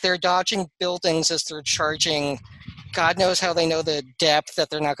 Like they're dodging buildings as they're charging. God knows how they know the depth that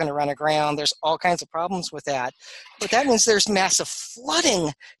they're not going to run aground. There's all kinds of problems with that. But that means there's massive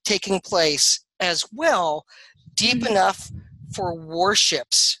flooding taking place as well, deep enough for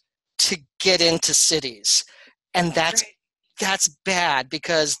warships to get into cities. And that's bad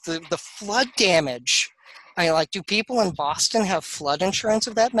because the flood damage, do people in Boston have flood insurance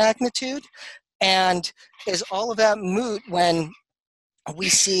of that magnitude? And is all of that moot when we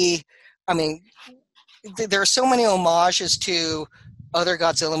see, there are so many homages to other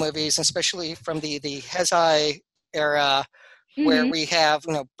Godzilla movies, especially from the Heisei era, where we have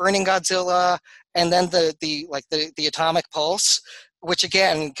burning Godzilla, and then the atomic pulse, which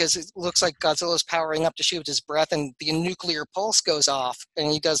again, because it looks like Godzilla's powering up to shoot his breath, and the nuclear pulse goes off,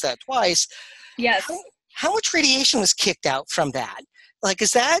 and he does that twice. Yes. How much radiation was kicked out from that? Like,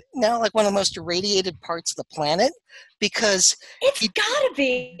 is that now like one of the most irradiated parts of the planet? Because it's gotta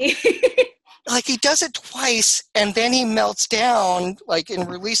be. Like he does it twice, and then he melts down, like in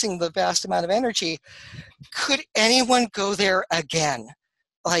releasing the vast amount of energy. Could anyone go there again?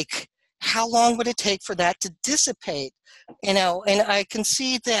 Like, how long would it take for that to dissipate? And I can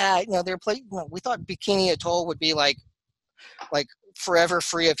see that we thought Bikini Atoll would be like forever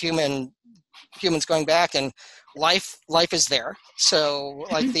free of humans going back, and life is there. So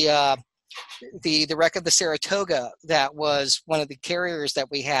like the wreck of the Saratoga, that was one of the carriers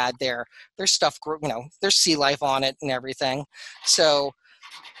that we had there. There's stuff, there's sea life on it and everything. So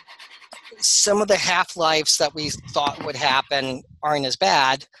some of the half-lives that we thought would happen aren't as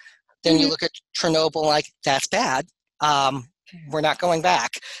bad. Then you look at Chernobyl, like, that's bad. We're not going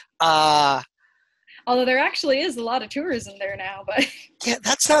back. Although there actually is a lot of tourism there now, but yeah,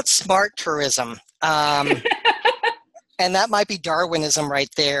 that's not smart tourism. And that might be Darwinism right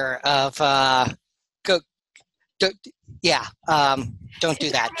there. Of don't do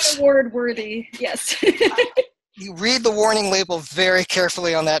that. Award worthy, yes. You read the warning label very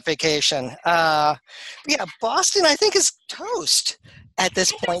carefully on that vacation. Boston, I think, is toast at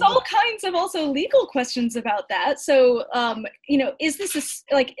this point. There's all kinds of also legal questions about that. So, is this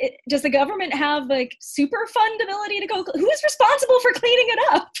does the government have like super fund ability to go? Who is responsible for cleaning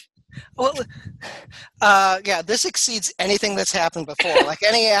it up? Well, this exceeds anything that's happened before, like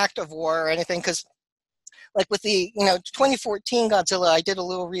any act of war or anything, because like with the 2014 Godzilla, I did a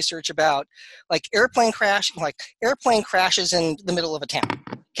little research about like airplane crashes in the middle of a town.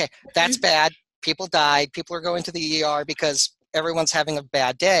 Okay, that's bad. People died. People are going to the ER because everyone's having a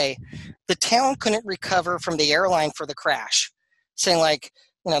bad day. The town couldn't recover from the airline for the crash, saying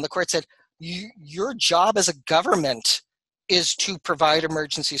the court said, your job as a government is to provide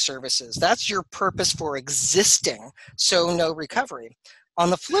emergency services. That's your purpose for existing, so no recovery. On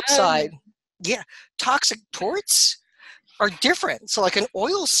the flip side, toxic torts are different. So like an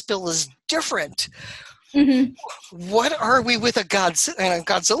oil spill is different. What are we with a Godzilla?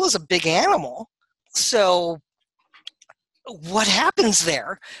 Godzilla's a big animal. So what happens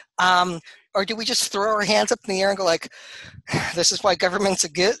there? Or do we just throw our hands up in the air and go like, this is why governments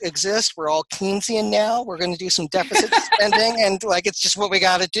exist. We're all Keynesian now. We're going to do some deficit spending, and like it's just what we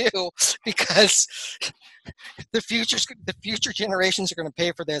got to do because the future generations are going to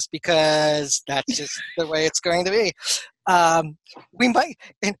pay for this because that's just the way it's going to be. We might,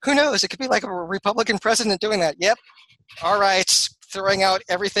 and who knows? It could be like a Republican president doing that. Yep. All right, throwing out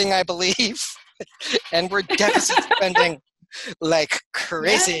everything I believe, and we're deficit spending like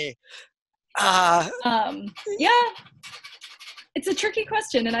crazy. It's a tricky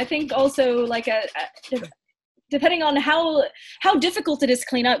question, and I think also like depending on how difficult it is to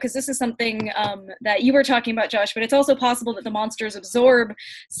clean up, because this is something that you were talking about, Josh, but it's also possible that the monsters absorb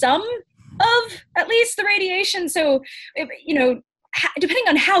some of at least the radiation. So depending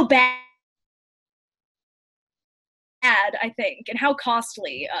on how bad I think, and how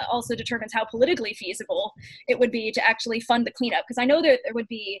costly also determines how politically feasible it would be to actually fund the cleanup. Because I know that there would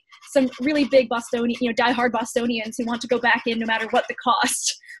be some really big Bostonian, diehard Bostonians who want to go back in no matter what the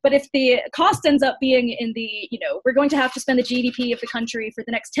cost. But if the cost ends up being in the, we're going to have to spend the GDP of the country for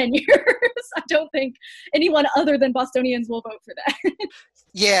the next 10 years, I don't think anyone other than Bostonians will vote for that.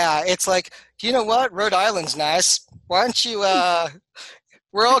 Yeah, it's like, you know what? Rhode Island's nice. Why don't you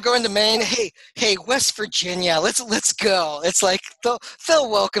we're all going to Maine. Hey, West Virginia, let's go. It's like they'll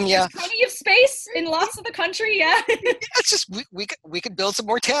welcome you. There's plenty of space in lots of the country, yeah. It's just we could build some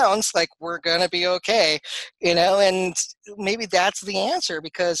more towns. Like, we're gonna be okay, and maybe that's the answer,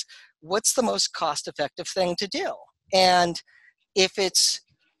 because what's the most cost-effective thing to do? And if it's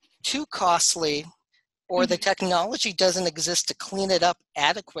too costly, or the technology doesn't exist to clean it up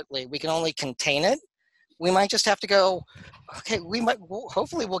adequately, we can only contain it, we might just have to go, okay,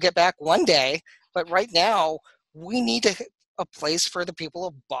 hopefully we'll get back one day, but right now we need a place for the people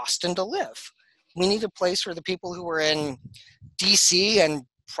of Boston to live. We need a place for the people who are in DC and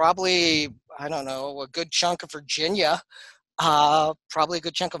probably, I don't know, a good chunk of Virginia, probably a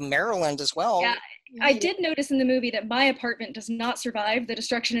good chunk of Maryland as well. Yeah, I did notice in the movie that my apartment does not survive the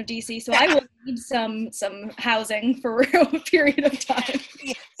destruction of DC, so I will need some housing for a period of time.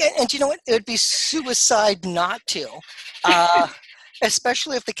 And you know what? It would be suicide not to,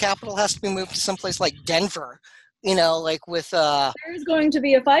 especially if the capital has to be moved to someplace like Denver. Like with there's going to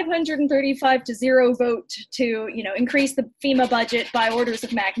be a 535-0 vote to increase the FEMA budget by orders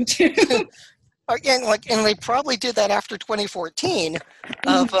of magnitude. Again, and they probably did that after 2014.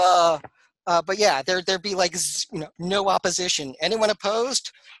 But yeah, there'd be like no opposition. Anyone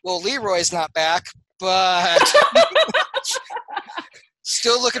opposed? Well, Leroy's not back, but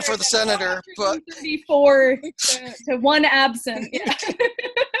still looking for the senator. But 34 to 1 absent. Yeah.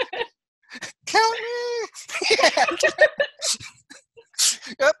 Count me.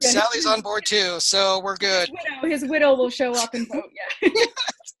 Yep, yeah. Sally's on board too, so we're good. His widow will show up and vote. Yeah.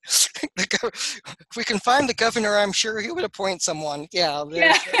 If we can find the governor, I'm sure he would appoint someone. Yeah.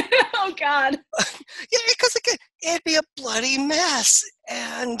 Yeah. Oh God. Yeah, because it'd be a bloody mess,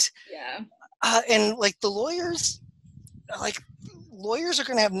 and like the lawyers are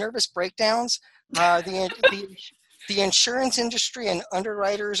going to have nervous breakdowns. The insurance industry and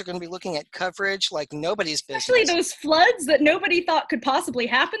underwriters are going to be looking at coverage like nobody's business. Especially those floods that nobody thought could possibly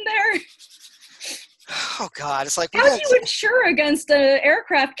happen there. Oh God, it's like, how do you insure against an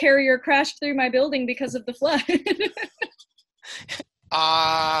aircraft carrier crashed through my building because of the flood?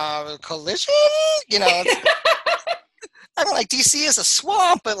 Collision? I mean, like, DC is a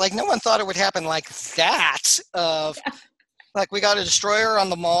swamp, but like no one thought it would happen like that. Like, we got a destroyer on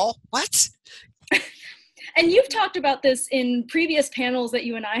the mall. What? And you've talked about this in previous panels that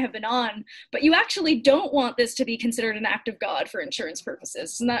you and I have been on, but you actually don't want this to be considered an act of God for insurance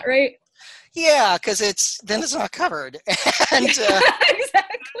purposes. Isn't that right? Yeah, because then it's not covered. And exactly.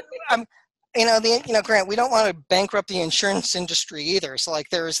 Grant, we don't want to bankrupt the insurance industry either. So like,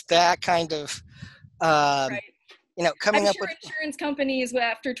 there's that kind of, right. Coming up with insurance companies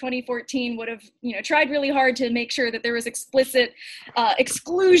after 2014 would have, tried really hard to make sure that there was explicit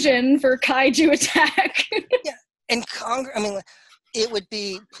exclusion for kaiju attack. Yeah, and Congress. I mean, it would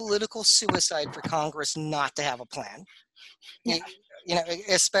be political suicide for Congress not to have a plan. Yeah.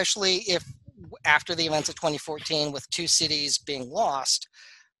 Especially if after the events of 2014, with 2 cities being lost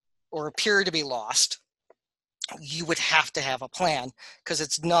or appear to be lost, you would have to have a plan, because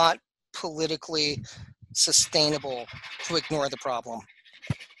it's not politically sustainable to ignore the problem,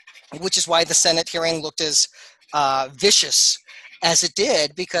 which is why the Senate hearing looked as vicious as it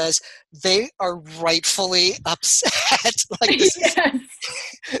did, because they are rightfully upset. Like,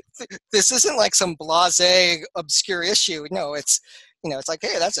 this isn't like some blasé obscure issue. No, it's like,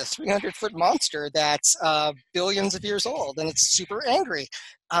 hey, that's a 300-foot monster that's billions of years old, and it's super angry.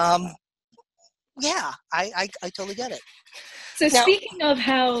 Yeah, I totally get it. So speaking of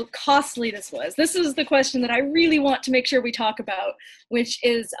how costly this is the question that I really want to make sure we talk about, which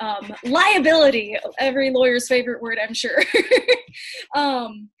is liability, every lawyer's favorite word, I'm sure.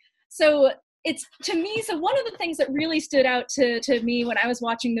 So it's, to me, so one of the things that really stood out to me when I was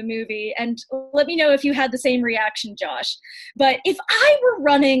watching the movie, and let me know if you had the same reaction, Josh, but if I were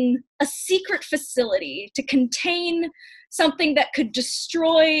running a secret facility to contain something that could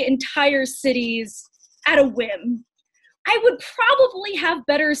destroy entire cities at a whim, I would probably have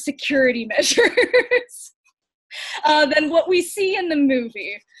better security measures than what we see in the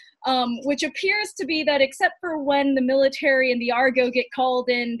movie. which appears to be that except for when the military and the Argo get called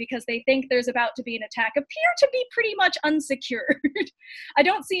in because they think there's about to be an attack, appear to be pretty much unsecured. I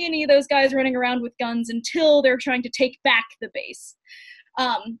don't see any of those guys running around with guns until they're trying to take back the base.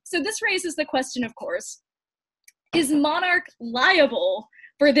 So this raises the question, of course, is Monarch liable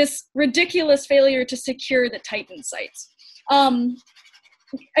for this ridiculous failure to secure the Titan sites?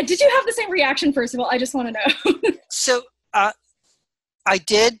 Did you have the same reaction, first of all? I just want to know. So I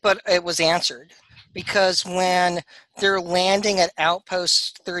did, but it was answered. Because when they're landing at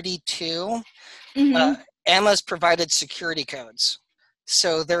Outpost 32, Emma's provided security codes.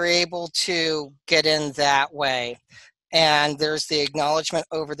 So they're able to get in that way. And there's the acknowledgement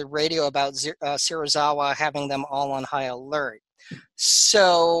over the radio about Shirazawa having them all on high alert.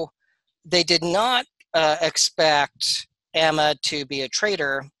 So they did not expect Emma to be a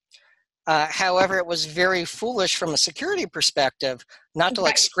traitor. However, it was very foolish from a security perspective not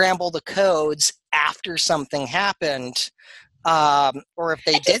to scramble the codes after something happened. Or if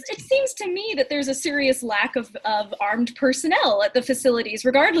they did. It seems to me that there's a serious lack of armed personnel at the facilities,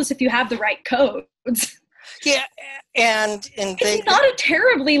 regardless if you have the right codes. Yeah, and it's not a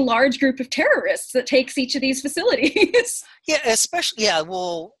terribly large group of terrorists that takes each of these facilities. Yeah, especially, yeah,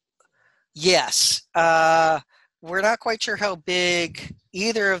 well, yes. We're not quite sure how big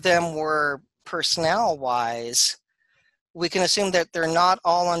either of them were personnel-wise. We can assume that they're not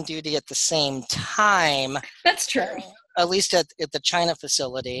all on duty at the same time. That's true. At least at the China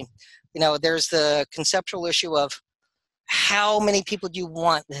facility. You know, there's the conceptual issue of how many people do you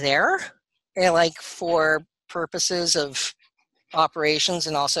want there? And like for purposes of operations,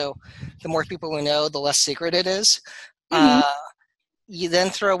 and also the more people we know, the less secret it is. You then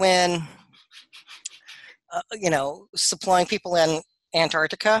throw in, supplying people in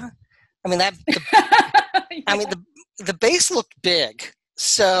Antarctica. I mean the base looked big.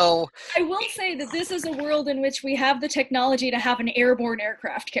 So I will say that this is a world in which we have the technology to have an airborne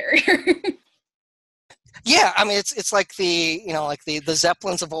aircraft carrier. Yeah, I mean it's like the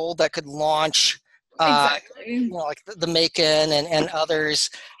Zeppelins of old that could launch exactly. Like the Macon and others,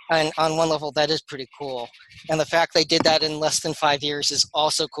 and on one level that is pretty cool. And the fact they did that in less than 5 years is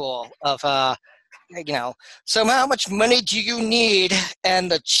also cool. So how much money do you need?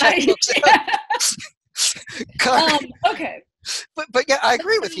 And the checkbooks. Okay. But yeah, I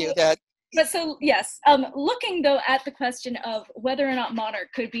agree with you that. But so, yes, looking, though, at the question of whether or not Monarch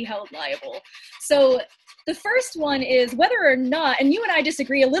could be held liable. So the first one is whether or not, and you and I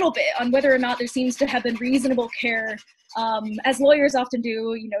disagree a little bit on whether or not there seems to have been reasonable care, as lawyers often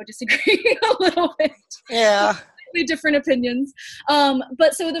do, disagree a little bit. Yeah. Different opinions.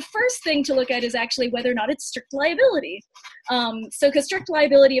 But so the first thing to look at is actually whether or not it's strict liability. Because strict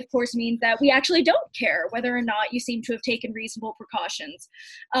liability, of course, means that we actually don't care whether or not you seem to have taken reasonable precautions.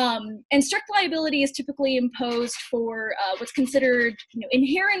 And strict liability is typically imposed for what's considered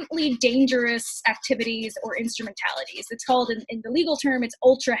inherently dangerous activities or instrumentalities. It's called, in the legal term, it's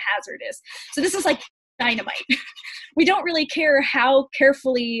ultra hazardous. So this is like dynamite. We don't really care how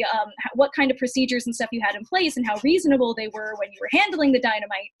carefully, what kind of procedures and stuff you had in place and how reasonable they were when you were handling the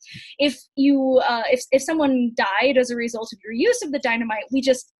dynamite. If someone died as a result of your use of the dynamite,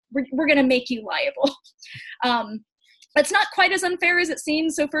 we're going to make you liable. It's not quite as unfair as it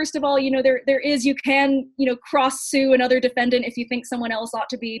seems. So first of all, you can cross sue another defendant if you think someone else ought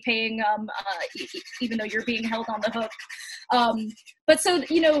to be paying, even though you're being held on the hook. But so,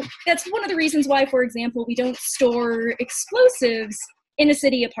 that's one of the reasons why, for example, we don't store explosives in a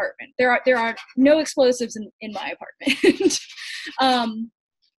city apartment. There are no explosives in my apartment.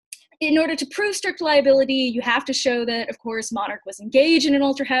 In order to prove strict liability, you have to show that, of course, Monarch was engaged in an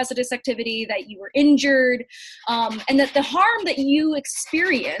ultra-hazardous activity, that you were injured, and that the harm that you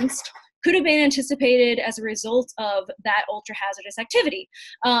experienced could have been anticipated as a result of that ultra-hazardous activity.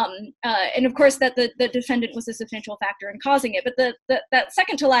 And of course, that the defendant was a substantial factor in causing it. But that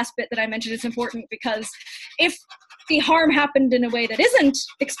second to last bit that I mentioned is important because if the harm happened in a way that isn't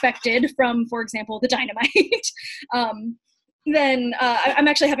expected from, for example, the dynamite, then I'm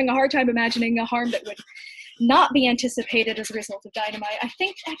actually having a hard time imagining a harm that would not be anticipated as a result of dynamite. I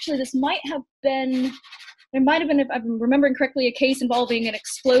think actually there might have been, if I'm remembering correctly, a case involving an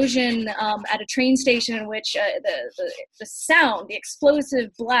explosion at a train station in which the sound, the explosive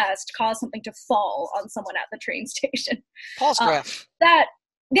blast, caused something to fall on someone at the train station. Paul's graph.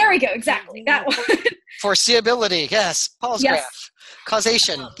 There we go, exactly, that one. Foreseeability, yes. Paul's graph.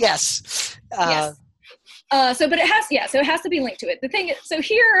 Causation, yes. Yes. But it has to be linked to it. The thing is, so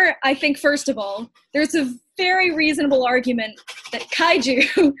here, I think, first of all, there's a very reasonable argument that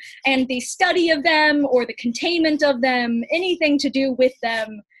kaiju and the study of them or the containment of them, anything to do with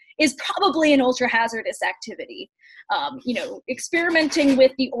them, is probably an ultra hazardous activity. Experimenting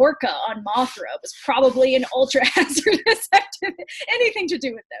with the orca on Mothra was probably an ultra hazardous activity, anything to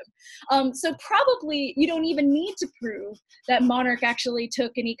do with them. So probably you don't even need to prove that Monarch actually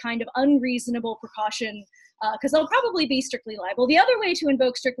took any kind of unreasonable precaution, because they'll probably be strictly liable. The other way to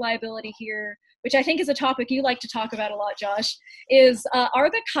invoke strict liability here, which I think is a topic you like to talk about a lot, Josh, is are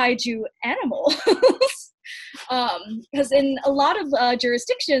the kaiju animals? Because in a lot of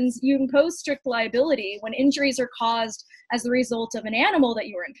jurisdictions, you impose strict liability when injuries are caused as the result of an animal that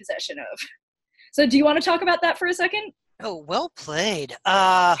you were in possession of. So do you want to talk about that for a second? Oh, well played.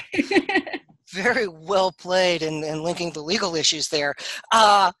 Very well played in linking the legal issues there.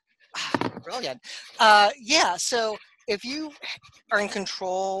 Brilliant. Yeah, so if you are in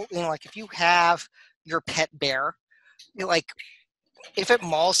control, like if you have your pet bear, like if it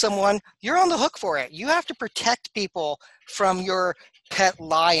mauls someone, you're on the hook for it. You have to protect people from your pet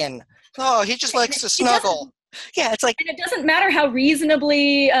lion. Oh, he just likes to snuggle. Yeah, it's like, and it doesn't matter how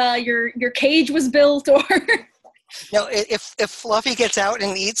reasonably your cage was built, or if Fluffy gets out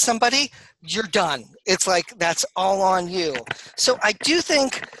and eats somebody, you're done. It's like that's all on you. So I do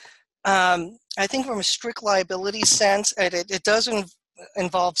think, from a strict liability sense, it does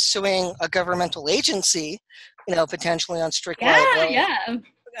involve suing a governmental agency, potentially on strict liability. Yeah.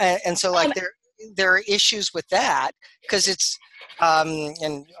 And so, like, there are issues with that because it's,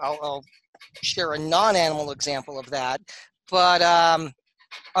 and I'll share a non-animal example of that. But on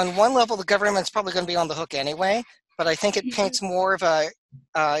one level, the government's probably going to be on the hook anyway. But I think it paints more of a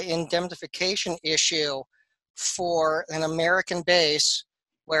indemnification issue for an American base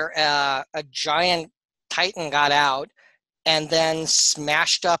where a giant titan got out and then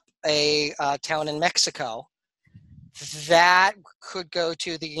smashed up a town in Mexico. That could go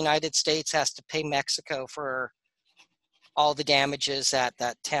to the United States, has to pay Mexico for all the damages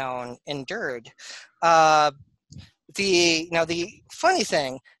that town endured. The funny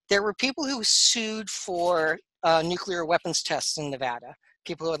thing, there were people who sued for nuclear weapons tests in Nevada.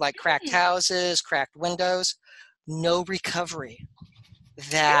 People who had like cracked houses, cracked windows, no recovery.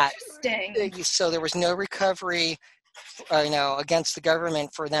 Interesting. So there was no recovery, against the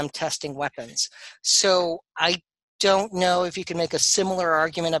government for them testing weapons. So I don't know if you can make a similar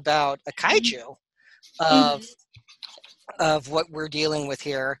argument about a kaiju of what we're dealing with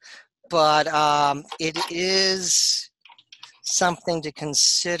here, but it is something to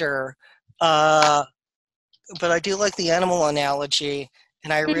consider. But I do like the animal analogy,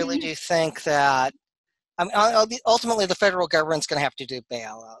 and I really do think that ultimately the federal government's going to have to do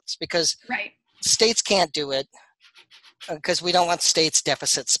bailouts because states can't do it because we don't want states'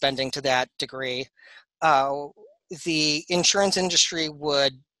 deficit spending to that degree. The insurance industry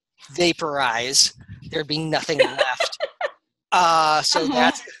would vaporize. There'd be nothing left. So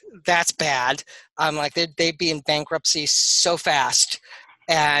that's bad. Like they'd be in bankruptcy so fast,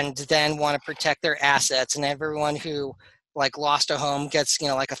 and then want to protect their assets. And everyone who like lost a home gets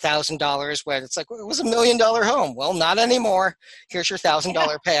like $1,000 when it's like it was $1 million home. Well, not anymore. Here's your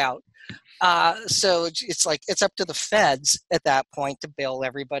 $1,000 payout. So it's like it's up to the feds at that point to bail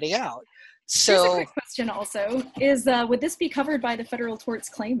everybody out. So here's a quick question also is would this be covered by the Federal Tort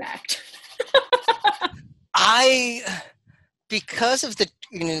Claims Act? Because of the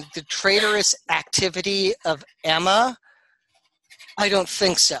the traitorous activity of Emma, I don't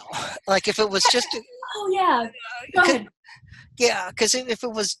think so. Like if it was just Go ahead. Yeah, because if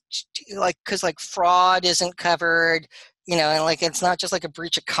it was because fraud isn't covered, and like it's not just like a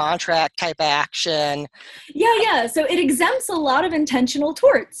breach of contract type action. Yeah. So it exempts a lot of intentional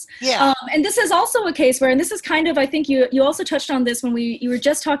torts. Yeah. And this is also a case where, and this is kind of, I think you also touched on this when you were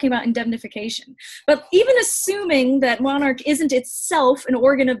just talking about indemnification. But even assuming that Monarch isn't itself an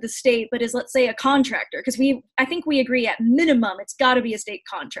organ of the state, but is, let's say, a contractor, because I think we agree at minimum it's got to be a state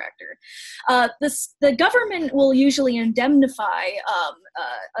contractor. The government will usually indemnify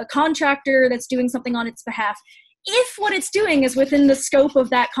a contractor that's doing something on its behalf if what it's doing is within the scope of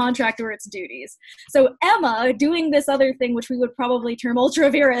that contract or its duties. So Emma doing this other thing, which we would probably term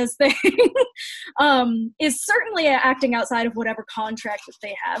ultra vires thing, is certainly acting outside of whatever contract that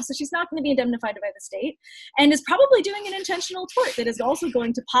they have. So she's not going to be indemnified by the state, and is probably doing an intentional tort that is also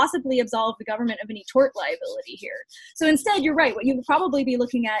going to possibly absolve the government of any tort liability here. So instead, you're right. What you would probably be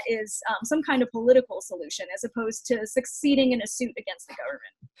looking at is some kind of political solution as opposed to succeeding in a suit against the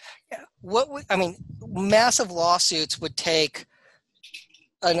government. Yeah, massive lawsuits would take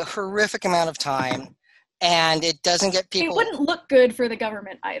a horrific amount of time, and it doesn't get people. It wouldn't look good for the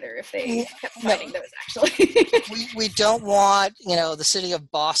government either if they kept fighting those. Actually, we don't want the city of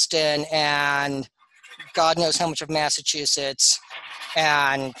Boston and God knows how much of Massachusetts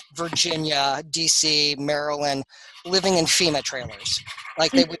and Virginia, DC, Maryland, living in FEMA trailers.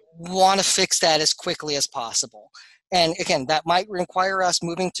 Like they would want to fix that as quickly as possible. And again, that might require us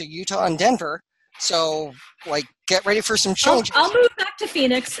moving to Utah and Denver. So, like, get ready for some changes. I'll move back to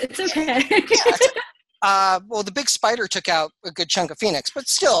Phoenix. It's okay. Well, the big spider took out a good chunk of Phoenix, but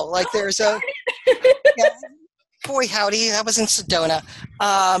still, like, there's a yeah, boy howdy, that was in Sedona,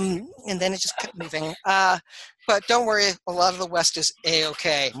 and then it just kept moving. But don't worry, a lot of the West is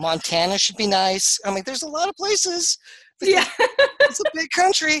a-okay. Montana should be nice. I mean, there's a lot of places. Yeah. It's a big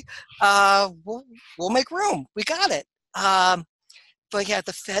country. We'll make room. We got it. But yeah,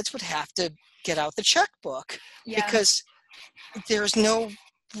 the feds would have to get out the checkbook because there's no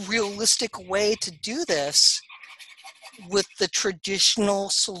realistic way to do this with the traditional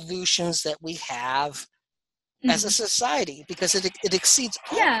solutions that we have as a society, because it exceeds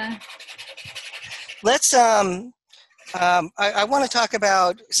all. Yeah. Let's I want to talk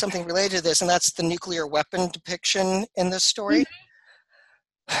about something related to this, and that's the nuclear weapon depiction in this story.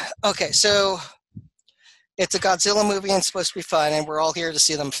 Okay, so it's a Godzilla movie and it's supposed to be fun, and we're all here to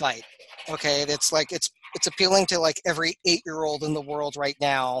see them fight. Okay, it's like it's appealing to like every 8-year-old in the world right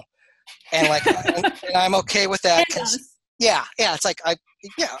now, and like and I'm okay with that. Yeah, it's like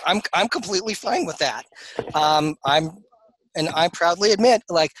I'm completely fine with that. I proudly admit,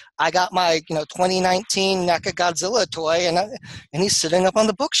 like, I got my 2019 NECA Godzilla toy, and he's sitting up on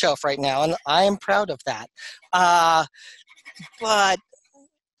the bookshelf right now, and I am proud of that. But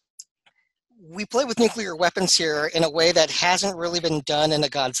we play with nuclear weapons here in a way that hasn't really been done in a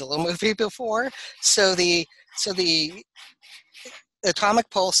Godzilla movie before. So the atomic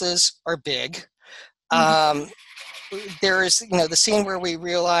pulses are big. There is, the scene where we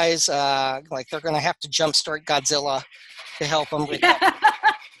realize, like, they're going to have to jumpstart Godzilla to help him recover.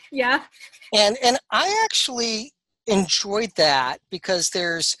 Yeah. And I actually enjoyed that because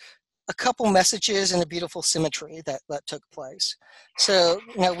there's a couple messages and a beautiful symmetry that took place. So,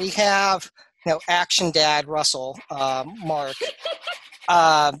 we have, action dad Russell, Mark,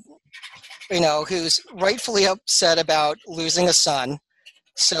 who's rightfully upset about losing a son.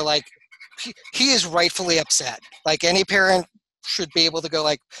 So, like, he is rightfully upset. Like, any parent should be able to go,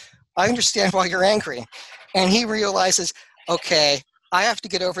 like, I understand why you're angry. And he realizes, okay, I have to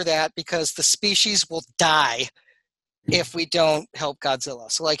get over that because the species will die if we don't help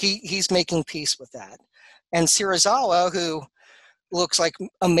Godzilla. So, like, he's making peace with that. And Serizawa, who looks like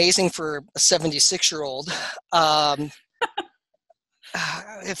amazing for a 76-year-old,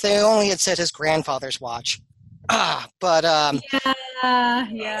 if they only had said his grandfather's watch. But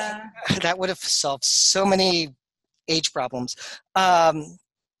yeah, that would have solved so many age problems.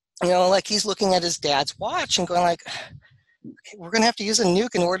 Like, he's looking at his dad's watch and going, like, okay, we're going to have to use a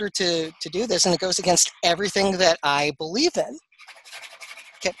nuke in order to do this, and it goes against everything that I believe in.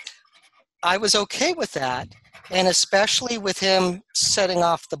 Okay, I was okay with that, and especially with him setting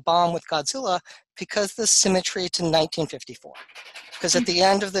off the bomb with Godzilla, because the symmetry to 1954. Because at the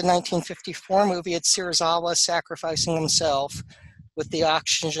end of the 1954 movie, it's Serizawa sacrificing himself with the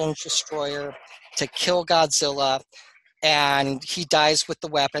oxygen destroyer to kill Godzilla, and he dies with the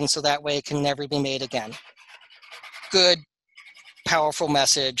weapon so that way it can never be made again. Good, powerful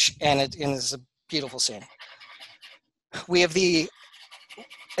message, and it is a beautiful scene. We have the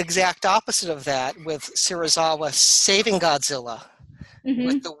exact opposite of that with Serizawa saving Godzilla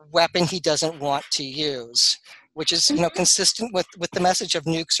with the weapon he doesn't want to use, which is consistent with the message of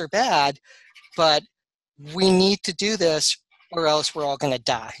nukes are bad, but we need to do this or else we're all going to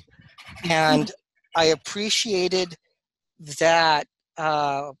die. And I appreciated that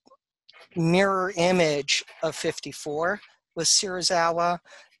mirror image of 54 with Serizawa,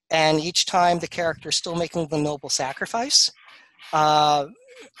 and each time the character is still making the noble sacrifice.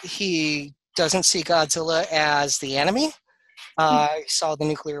 He doesn't see Godzilla as the enemy. He saw the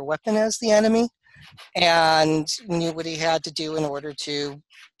nuclear weapon as the enemy, and knew what he had to do in order to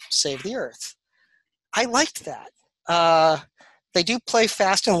save the Earth. I liked that. They do play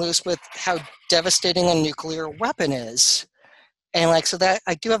fast and loose with how devastating a nuclear weapon is. And so that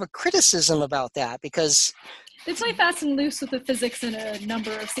I do have a criticism about that, because they play fast and loose with the physics in a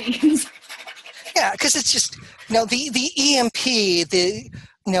number of scenes. Yeah, because it's just the EMP, the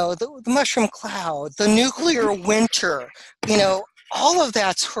mushroom cloud, the nuclear winter, all of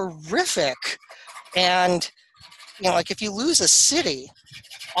that's horrific. And like, if you lose a city,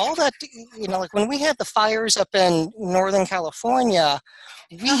 all that, like when we had the fires up in Northern California,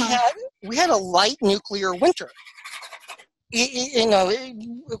 we had a light nuclear winter.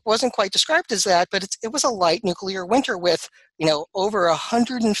 It wasn't quite described as that, but it was a light nuclear winter with, over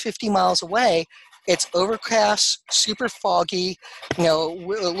 150 miles away, It's overcast, super foggy.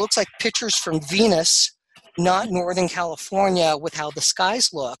 It looks like pictures from Venus, not Northern California, with how the skies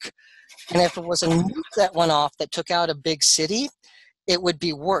look. And if it was a nuke that went off that took out a big city, it would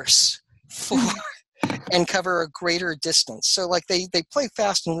be worse for and cover a greater distance. So like they play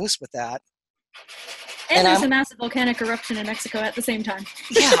fast and loose with that. And there's a massive volcanic eruption in Mexico at the same time.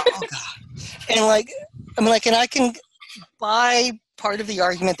 Yeah, oh god. And and I can buy part of the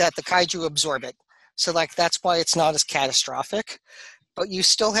argument that the kaiju absorb it. So like that's why it's not as catastrophic. But you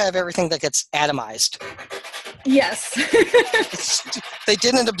still have everything that gets atomized. Yes. They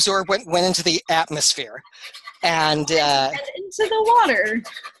didn't absorb what went into the atmosphere. And into the water.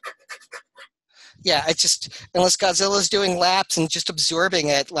 Yeah, it's just, unless Godzilla's doing laps and just absorbing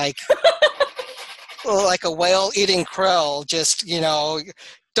it like like a whale eating krill, just,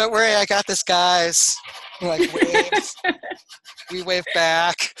 don't worry, I got this, guys. Like waves. We wave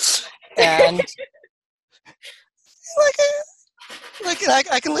back. And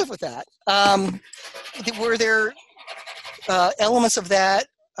I can live with that. Were there elements of that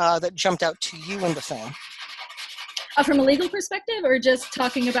that jumped out to you in the film? From a legal perspective, or just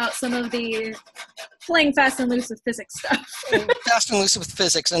talking about some of the playing fast and loose with physics stuff? Fast and loose with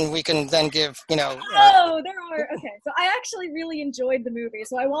physics, and we can then give, there are. Okay, so I actually really enjoyed the movie,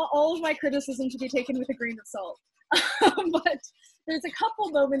 so I want all of my criticism to be taken with a grain of salt. But there's a couple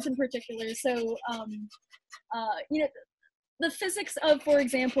moments in particular. So, the physics of, for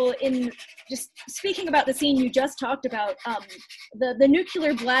example, in just speaking about the scene you just talked about, the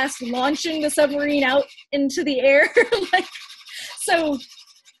nuclear blast launching the submarine out into the air. So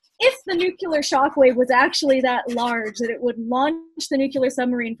if the nuclear shockwave was actually that large that it would launch the nuclear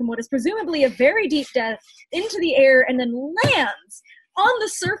submarine from what is presumably a very deep depth into the air and then lands on the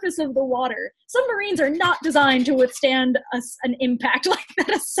surface of the water, submarines are not designed to withstand an impact like that,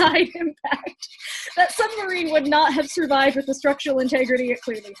 a side impact. That submarine would not have survived with the structural integrity it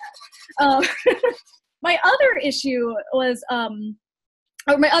clearly had. My other issue was,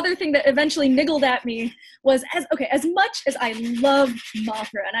 or my other thing that eventually niggled at me was, as much as I love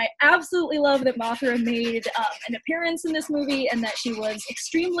Mothra, and I absolutely love that Mothra made an appearance in this movie and that she was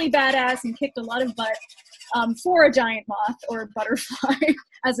extremely badass and kicked a lot of butt, for a giant moth, or butterfly,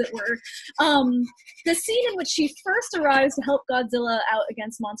 as it were. The scene in which she first arrives to help Godzilla out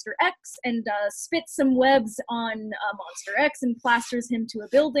against Monster X and spits some webs on Monster X and plasters him to a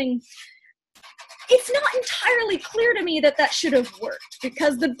building, it's not entirely clear to me that should have worked,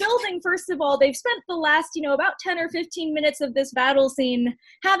 because the building, first of all, they've spent the last, about 10 or 15 minutes of this battle scene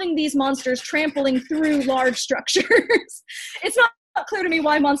having these monsters trampling through large structures. It's not clear to me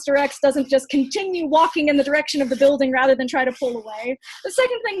why Monster X doesn't just continue walking in the direction of the building rather than try to pull away. The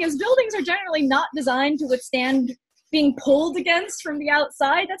second thing is, buildings are generally not designed to withstand being pulled against from the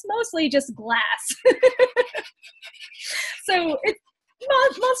outside. That's mostly just glass. So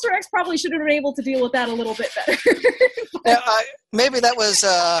Monster X probably should have been able to deal with that a little bit better. Maybe that was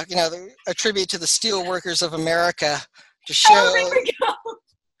a tribute to the steel workers of America to show there we go.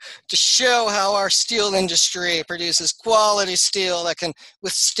 To show how our steel industry produces quality steel that can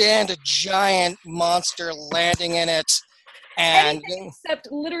withstand a giant monster landing in it. And anything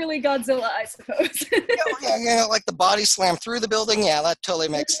except literally Godzilla, I suppose. Like the body slam through the building. Yeah, that totally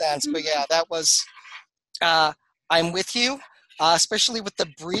makes sense. But yeah, that was, I'm with you, especially with the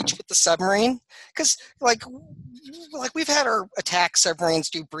breach with the submarine. Because like we've had our attack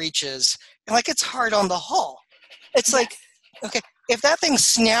submarines do breaches, and like it's hard on the hull. It's like, okay, if that thing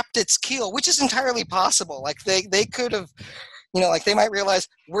snapped its keel, which is entirely possible, like they could have, like they might realize,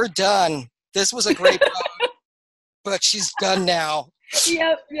 we're done. This was a great boat, but she's done now.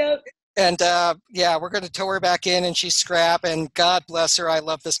 Yep. And we're going to tow her back in, and she's scrap. And God bless her, I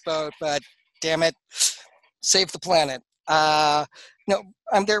love this boat, but damn it, save the planet. No,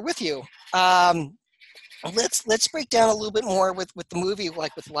 I'm there with you. Let's break down a little bit more with the movie,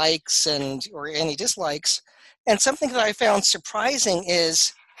 like with likes or any dislikes. And something that I found surprising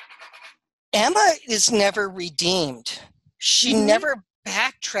is Emma is never redeemed. She never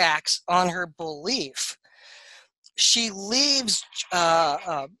backtracks on her belief. She leaves,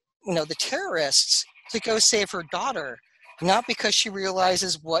 the terrorists to go save her daughter, not because she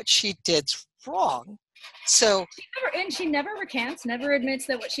realizes what she did's wrong. So, she never recants, never admits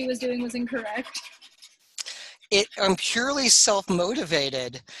that what she was doing was incorrect. I'm purely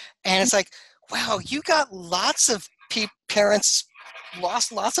self-motivated, and it's like, wow, you got lots of parents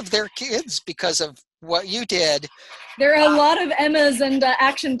lost lots of their kids because of what you did. There are a lot of Emmas and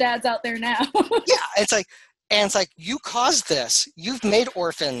action dads out there now. Yeah, it's like you caused this. You've made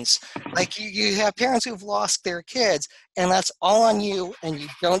orphans. Like you have parents who've lost their kids, and that's all on you, and you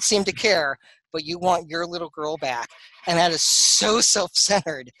don't seem to care. but you want your little girl back. And that is so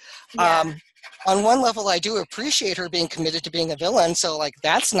self-centered. Yeah. On one level, I do appreciate her being committed to being a villain. So like,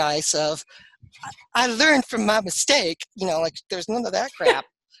 that's nice I learned from my mistake, like there's none of that crap.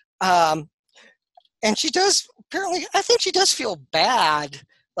 Um, and she does, apparently, I think she does feel bad,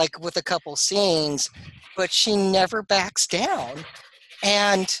 like with a couple scenes, but she never backs down.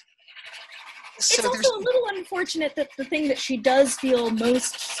 And It's so also there's, a little unfortunate that the thing that she does feel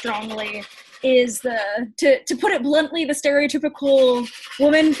most strongly is to put it bluntly, the stereotypical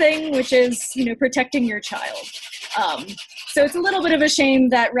woman thing, which is, protecting your child. So it's a little bit of a shame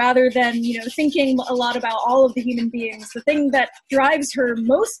that rather than, thinking a lot about all of the human beings, the thing that drives her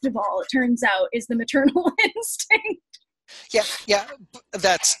most of all, it turns out, is the maternal instinct. yeah,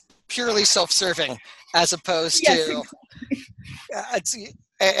 that's purely self-serving as opposed Yes, to, it's,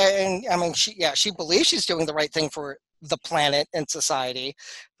 and I mean, she believes she's doing the right thing for the planet and society,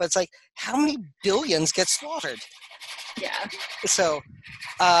 but it's like, how many billions get slaughtered? yeah. So,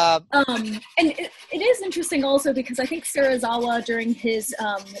 And it is interesting also because I think Serizawa during his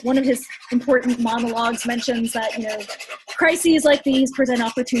one of his important monologues mentions that crises like these present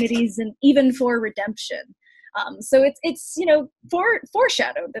opportunities and even for redemption. So it's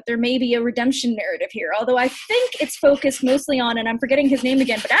foreshadowed that there may be a redemption narrative here. Although I think it's focused mostly on, and I'm forgetting his name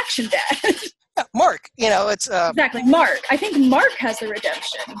again, but Action Dad. Mark, it's exactly Mark. I think Mark has the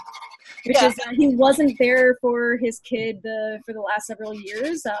redemption, which is he wasn't there for his kid for the last several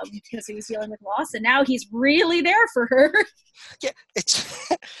years because he was dealing with loss, and now he's really there for her. Yeah,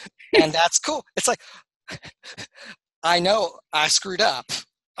 it's and that's cool. It's like, I know I screwed up.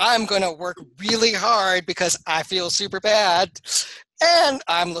 I'm going to work really hard because I feel super bad, and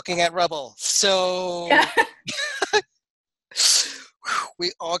I'm looking at rubble. So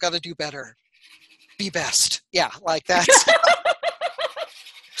we all got to do better. Be best. Yeah, like that's.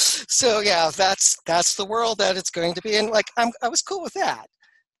 So yeah, that's the world that it's going to be in. Like I was cool with that,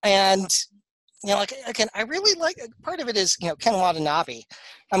 and like again, I really like part of it is Ken Watanabe.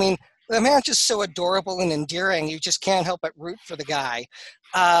 I mean, the man's just so adorable and endearing. You just can't help but root for the guy.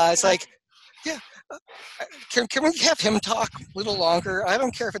 It's like, yeah, can we have him talk a little longer? I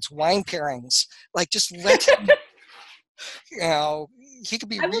don't care if it's wine pairings. Like, just let him. He could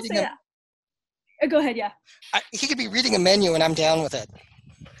be I will reading. say go ahead. Yeah. He could be reading a menu, and I'm down with it.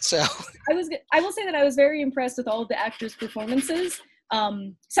 So I will say that I was very impressed with all of the actors' performances.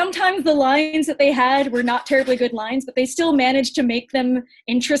 Sometimes the lines that they had were not terribly good lines, but they still managed to make them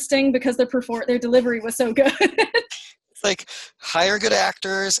interesting because their delivery was so good. It's like, hire good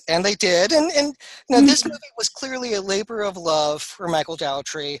actors, and they did. And this movie was clearly a labor of love for Michael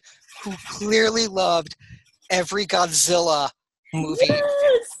Daltrey, who clearly loved every Godzilla movie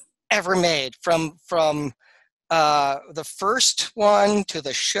ever made, from the first one to the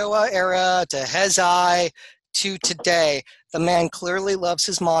Showa era to Heisei to today. The man clearly loves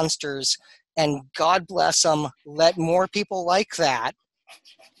his monsters, and God bless him, let more people like that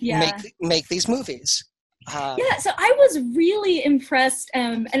make these movies. So I was really impressed,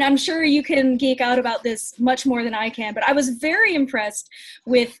 and I'm sure you can geek out about this much more than I can, but I was very impressed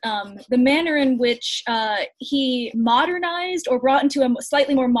with the manner in which he modernized or brought into a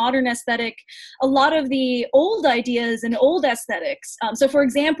slightly more modern aesthetic a lot of the old ideas and old aesthetics. So for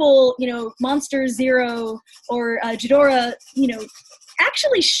example, Monster Zero or Ghidorah,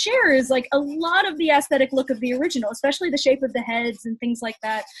 actually shares like a lot of the aesthetic look of the original, especially the shape of the heads and things like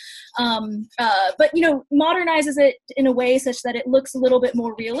that. But modernizes it in a way such that it looks a little bit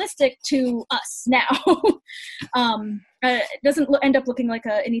more realistic to us now. It doesn't end up looking like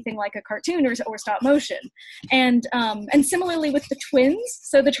anything like a cartoon or stop motion. And similarly with the twins.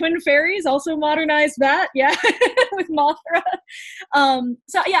 So the twin fairies also modernized that, with Mothra.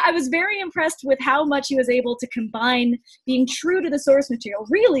 So yeah, I was very impressed with how much he was able to combine being true to the source material,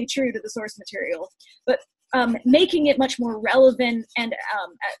 really true to the source material, but making it much more relevant and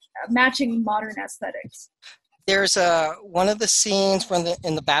matching modern aesthetics. There's one of the scenes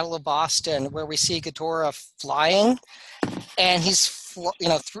in the Battle of Boston where we see Ghidorah flying, and he's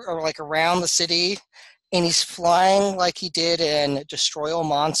through or like around the city, and he's flying like he did in Destroy All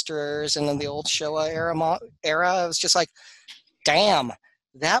Monsters and in the old Showa era. It was just like, damn,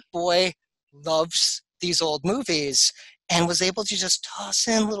 that boy loves these old movies and was able to just toss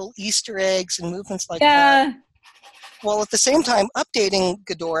in little Easter eggs and movements like that. While at the same time updating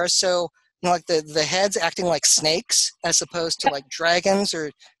Ghidorah, so like the heads acting like snakes as opposed to like dragons,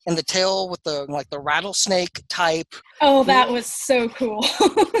 or in the tail with the rattlesnake type. Oh, that was so cool.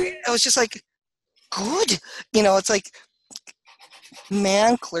 I was just like, good. It's like,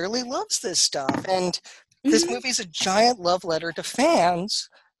 man clearly loves this stuff, and this movie's a giant love letter to fans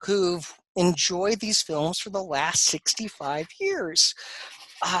who've enjoyed these films for the last 65 years.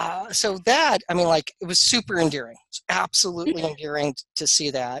 So that, I mean, like, it was super endearing. It's absolutely endearing to see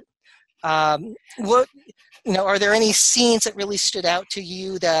that. What, are there any scenes that really stood out to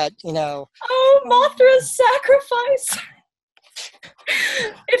you that, Oh, Mothra's sacrifice.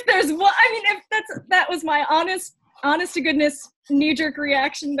 If there's one, I mean, if that was my honest to goodness knee-jerk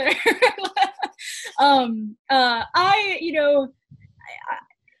reaction there.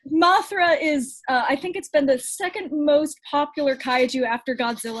 Mothra is, I think it's been the second most popular kaiju after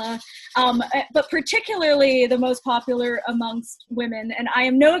Godzilla, but particularly the most popular amongst women, and I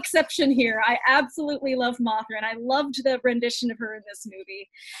am no exception here. I absolutely love Mothra, and I loved the rendition of her in this movie.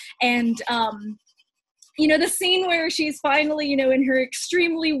 And the scene where she's finally, in her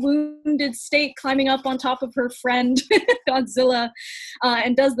extremely wounded state, climbing up on top of her friend, Godzilla,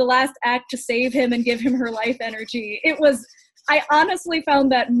 and does the last act to save him and give him her life energy. I honestly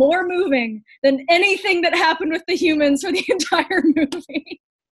found that more moving than anything that happened with the humans for the entire movie.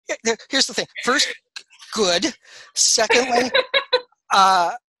 Here's the thing. First, good. Secondly,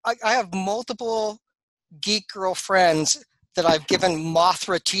 I have multiple geek girl friends that I've given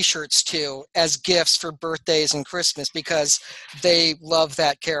Mothra t-shirts to as gifts for birthdays and Christmas because they love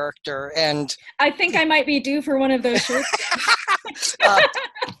that character. And I think I might be due for one of those shirts.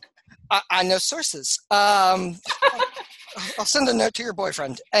 I know sources. I'll send a note to your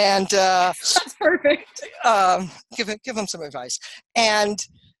boyfriend and that's perfect. Give him some advice. And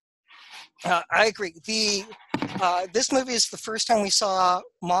I agree. This movie is the first time we saw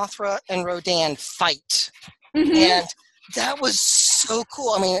Mothra and Rodan fight, and that was so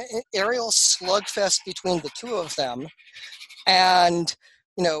cool. I mean, aerial slugfest between the two of them, and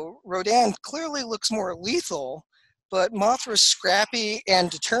Rodan clearly looks more lethal, but Mothra's scrappy and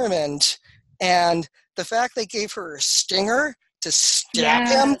determined, and the fact they gave her a stinger to stab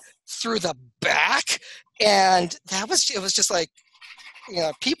him through the back, and it was just like,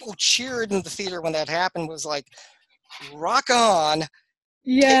 people cheered in the theater when that happened. Was like, rock on,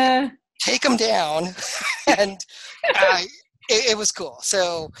 take him down, and it was cool.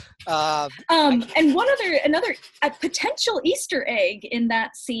 So, and another potential Easter egg in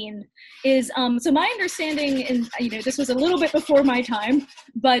that scene is, so my understanding, and this was a little bit before my time,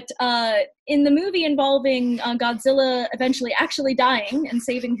 but in the movie involving Godzilla eventually actually dying and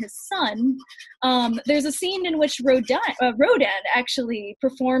saving his son, there's a scene in which Rodan actually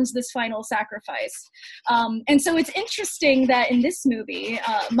performs this final sacrifice. And so it's interesting that in this movie,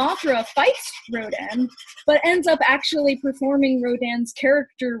 Mothra fights Rodan, but ends up actually performing Rodan's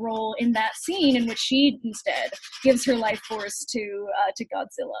character role in that scene, in which she instead gives her life force to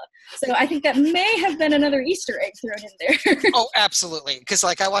Godzilla. So I think that may have been another Easter egg thrown in there. Oh, absolutely. Because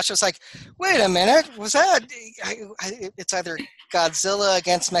I watched, I was like, wait a minute, was that? It's either Godzilla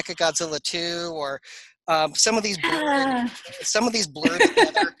against Mechagodzilla 2, or some of these blurred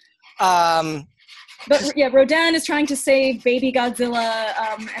together. But yeah, Rodan is trying to save baby Godzilla,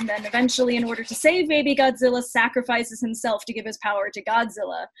 and then eventually, in order to save baby Godzilla, sacrifices himself to give his power to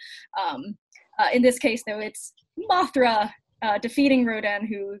Godzilla. In this case, though, it's Mothra defeating Rodan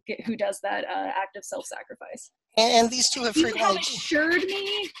who does that act of self-sacrifice. And these two have frequently... You have assured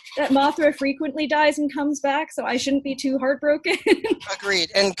me that Mothra frequently dies and comes back, so I shouldn't be too heartbroken.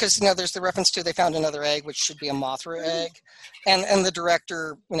 Agreed. And because, there's the reference to they found another egg, which should be a Mothra egg. And the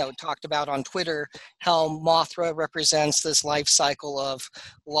director, talked about on Twitter how Mothra represents this life cycle of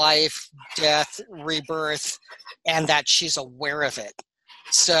life, death, rebirth, and that she's aware of it.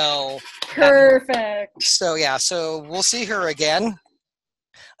 So perfect. So we'll see her again.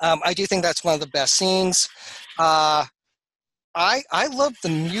 I do think that's one of the best scenes. I love the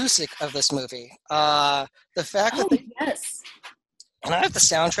music of this movie. The fact that and I have the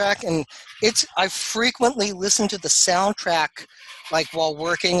soundtrack, and I frequently listen to the soundtrack like while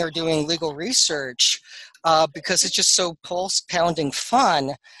working or doing legal research because it's just so pulse pounding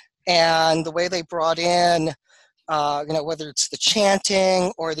fun, and the way they brought in. Whether it's the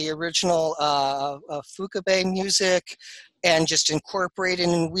chanting or the original Fukabe music, and just incorporated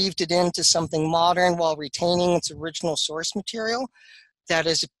and weaved it into something modern while retaining its original source material, that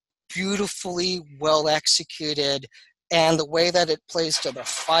is beautifully well executed, and the way that it plays to the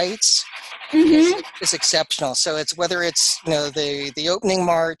fights is exceptional. So it's whether it's the opening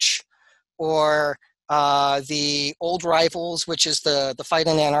march or the Old Rivals, which is the fight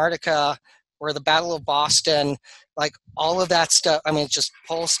in Antarctica, or the Battle of Boston, like all of that stuff. I mean, it's just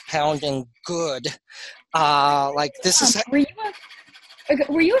pulse pounding good. Like this is.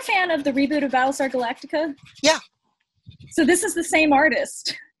 Were you a fan of the reboot of Battlestar Galactica? Yeah. So this is the same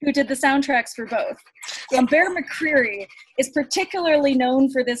artist. who did the soundtracks for both. Yeah. Bear McCreary is particularly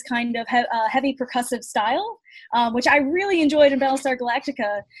known for this kind of heavy percussive style, which I really enjoyed in Battlestar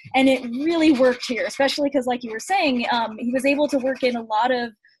Galactica, and it really worked here, especially because, like you were saying, he was able to work in a lot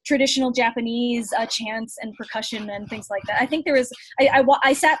of traditional Japanese chants and percussion and things like that. I think there was,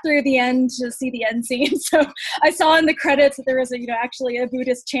 I sat through the end to see the end scene, so I saw in the credits that there was actually a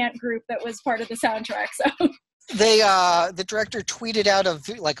Buddhist chant group that was part of the soundtrack. So they, the director tweeted out a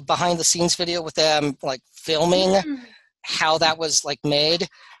like behind the scenes video with them like filming how that was like made,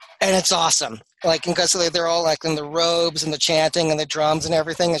 and it's awesome. Like, because they're all like in the robes and the chanting and the drums and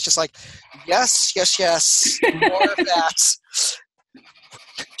everything. It's just like, yes, yes, yes, more of that.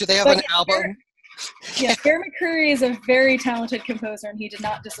 Do they have an album? Bear McCreary is a very talented composer, and he did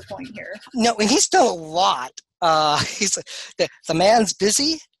not disappoint here. No, and he's done a lot. He's the man's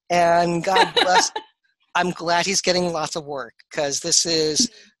busy, and God bless. I'm glad he's getting lots of work, because this is,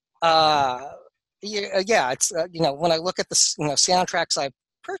 it's when I look at the soundtracks I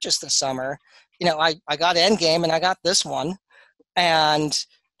purchased this summer, I got Endgame and I got this one, and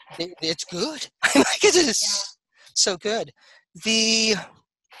it's good. It is so good.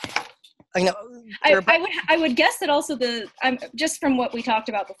 I would guess that also just from what we talked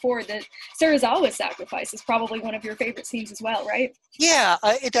about before, that Serizawa's sacrifice is probably one of your favorite scenes as well, right? Yeah,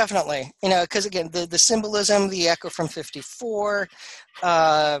 it definitely. Because again, the symbolism, the echo from 54,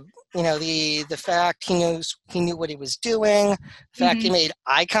 the fact he knew what he was doing, the fact he made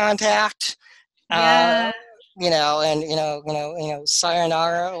eye contact. Yeah.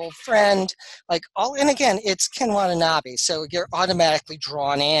 Sayonara, old friend, like all, and again, it's Ken Watanabe, so you're automatically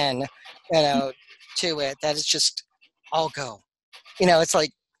drawn in, to it. That is just, I'll go. It's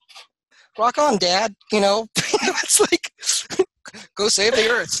like, rock on, Dad. It's like, go save the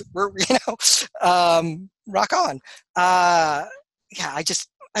Earth. We're, rock on.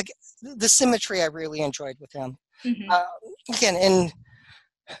 The symmetry I really enjoyed with him. Again, and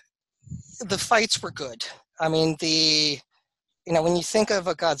the fights were good. I mean, when you think of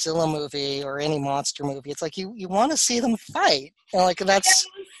a Godzilla movie or any monster movie, it's like you want to see them fight. That's,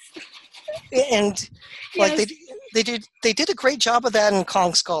 and like they did a great job of that in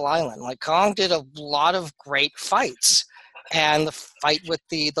Kong Skull Island. Like, Kong did a lot of great fights, and the fight with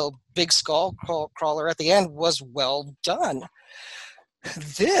the big skull crawler at the end was well done.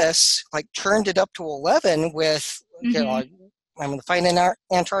 This turned it up to 11 with the fight in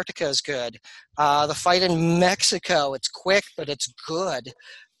Antarctica is good. The fight in Mexico, it's quick, but it's good.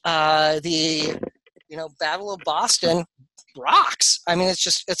 The Battle of Boston rocks. I mean,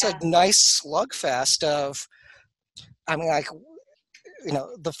 it's a nice slugfest of,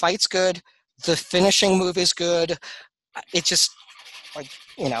 the fight's good. The finishing move is good. It just,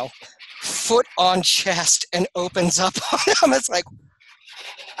 foot on chest and opens up on him. It's like,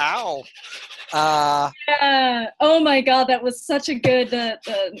 ow. Oh my God, that was such a good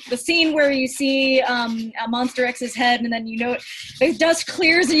the scene where you see Monster X's head, and then the dust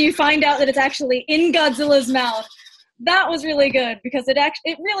clears and you find out that it's actually in Godzilla's mouth. That was really good, because it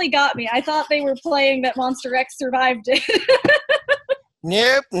really got me. I thought they were playing that Monster X survived it.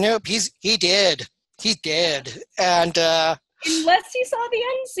 Nope. He did, and unless you saw the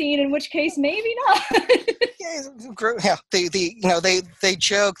end scene, in which case maybe not. Yeah, they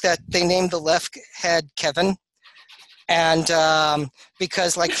joke that they named the left head Kevin, and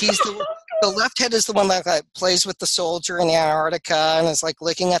because he's the left head is the one that plays with the soldier in Antarctica and is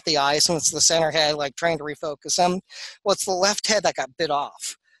licking at the ice, and it's the center head trying to refocus him. Well, it's the left head that got bit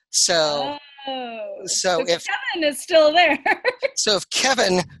off. So if Kevin is still there. So if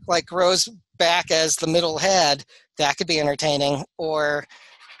Kevin grows back as the middle head, that could be entertaining. Or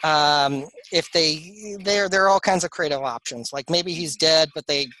if there are all kinds of creative options. Maybe he's dead, but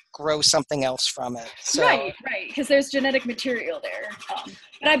they grow something else from it. So, right, because there's genetic material there.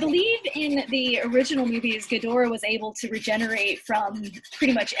 But I believe in the original movies, Ghidorah was able to regenerate from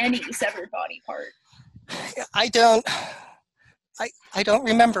pretty much any severed body part. I don't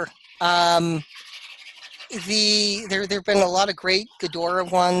remember. There've been a lot of great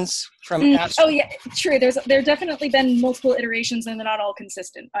Ghidorah ones from. Oh yeah, true. There definitely been multiple iterations, and they're not all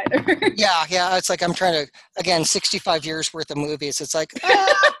consistent either. yeah. It's I'm trying to, again, 65 years worth of movies. It's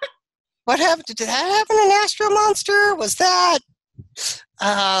what happened? Did that happen in Astro Monster? Was that?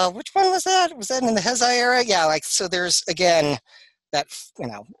 Which one was that? Was that in the Heisei era? Yeah. So there's again that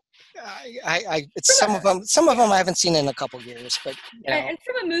it's some of them I haven't seen in a couple years, but And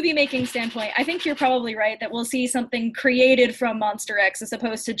from a movie making standpoint, I think you're probably right that we'll see something created from Monster X as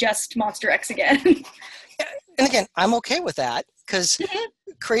opposed to just Monster X again. And again, I'm okay with that, because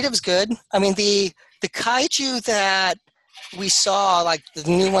creative's good. I mean, the kaiju that we saw like the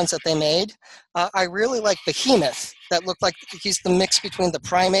new ones that they made, I really like Behemoth. That looked like he's the mix between the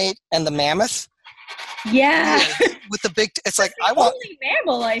primate and the mammoth. Yeah. Yeah, with the big. It's like The I want. only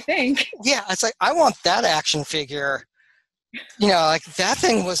mammal, I think. Yeah, it's like I want that action figure. Like that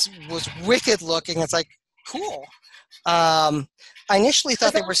thing was wicked looking. It's like cool. I initially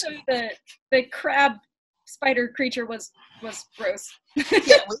thought Because they were. also the crab spider creature was gross. Yeah,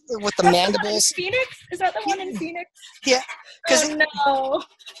 with the That's the one in mandibles. Phoenix? Is that the one in Phoenix? Yeah, because Oh no.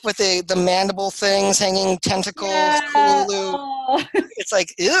 with the mandible things, hanging tentacles, Yeah. Cthulhu. Oh. It's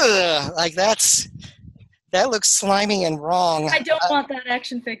like ugh, like that looks slimy and wrong. I don't want that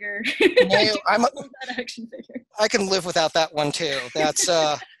action figure. I No, do not want that action figure. I can live without that one too. That's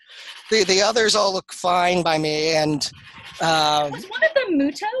the others all look fine by me, and Was one of them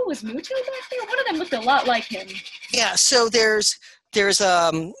Muto? Was Muto back there? One of them looked a lot like him. yeah. So there's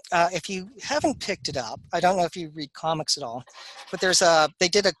if you haven't picked it up, I don't know if you read comics at all, but they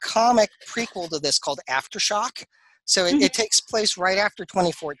did a comic prequel to this called Aftershock. So it takes place right after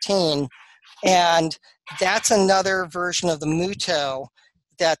 2014, and that's another version of the Muto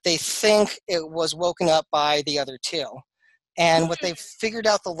that they think it was woken up by the other two. And what they figured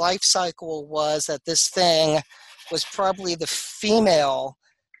out the life cycle was that this thing was probably the female,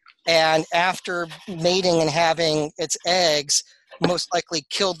 and after mating and having its eggs, most likely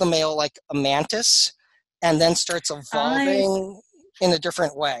killed the male like a mantis, and then starts evolving in a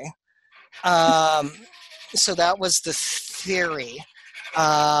different way. So that was the theory.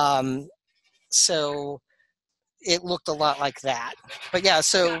 So it looked a lot like that. But yeah,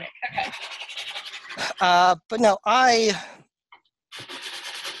 so, but no,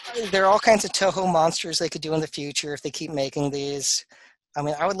 there are all kinds of Toho monsters they could do in the future if they keep making these. I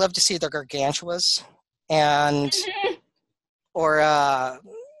mean, I would love to see the gargantuas, and or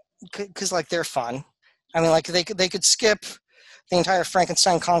because like they're fun. I mean, like they could skip the entire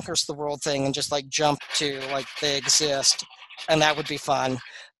Frankenstein conquers the world thing and just like jump to like they exist, and that would be fun.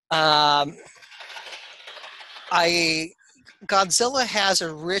 Godzilla has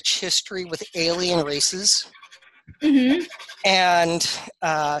a rich history with alien races. Mm-hmm. And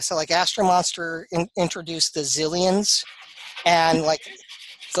so like Astro Monster introduced the Zillions, and like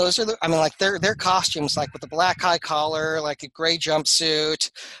those are I mean like their costumes, like with the black eye collar, like a gray jumpsuit,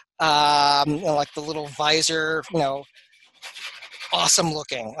 like the little visor, awesome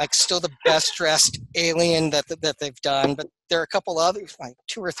looking, like still the best dressed alien that they've done. But there are a couple others, like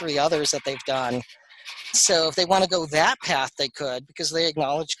 2 or 3 others that they've done. So if they want to go that path, they could, because they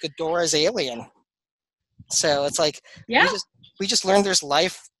acknowledge Ghidorah's alien. So it's like we just learned there's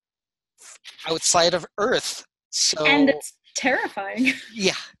life outside of Earth. So and it's terrifying.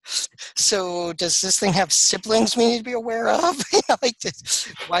 Yeah. So does this thing have siblings we need to be aware of? Like,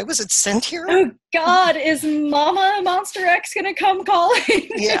 why was it sent here? Oh God, is Mama Monster X gonna come calling?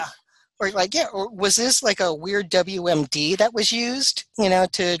 Yeah. Or was this like a weird WMD that was used?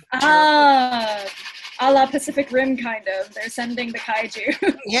 To a la Pacific Rim, kind of. They're sending the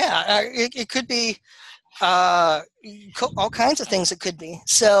kaiju. Yeah, it could be all kinds of things. It could be.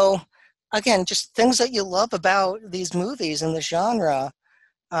 So again, just things that you love about these movies and the genre.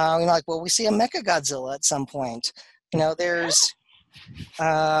 We see a Mecha Godzilla at some point. There's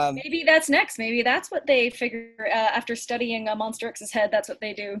maybe that's next. Maybe that's what they figure after studying Monster X's head. That's what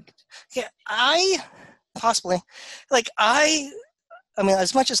they do. Yeah, possibly I mean,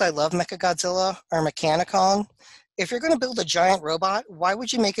 as much as I love Mechagodzilla or Mechanicon, if you're going to build a giant robot, why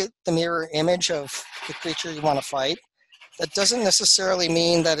would you make it the mirror image of the creature you want to fight? That doesn't necessarily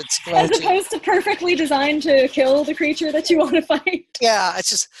mean that it's going As opposed to perfectly designed to kill the creature that you want to fight. Yeah, it's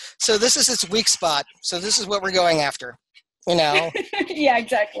just, so this is its weak spot. So this is what we're going after, Yeah,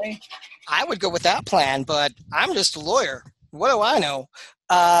 exactly. I would go with that plan, but I'm just a lawyer. What do I know?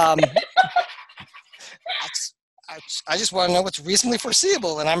 I just want to know what's reasonably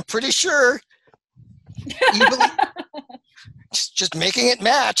foreseeable, and I'm pretty sure just making it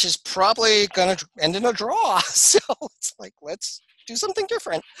match is probably going to end in a draw. So it's like, let's do something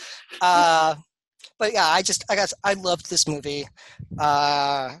different. But yeah, I loved this movie.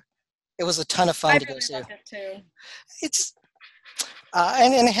 It was a ton of fun to go see. Loved it too. It's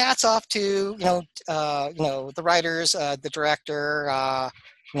and hats off to the writers, the director,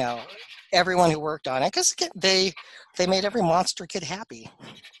 everyone who worked on it, because they made every monster kid happy.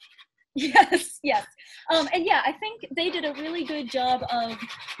 Yes. And yeah, I think they did a really good job of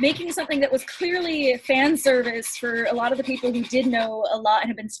making something that was clearly fan service for a lot of the people who did know a lot and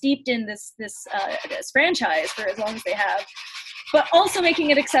have been steeped in this franchise for as long as they have, but also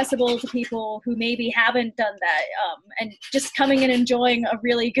making it accessible to people who maybe haven't done that, and just coming and enjoying a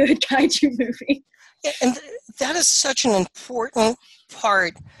really good kaiju movie. And that is such an important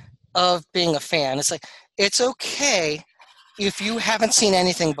part of being a fan. It's like, it's okay if you haven't seen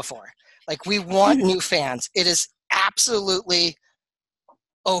anything before. Like, we want new fans. It is absolutely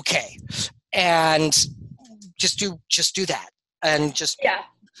okay. And just do that. And just, Yeah.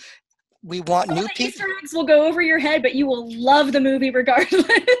 we want Some of new the people. Easter eggs will go over your head, but you will love the movie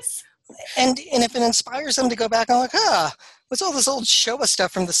regardless. And if it inspires them to go back and like, what's all this old Showa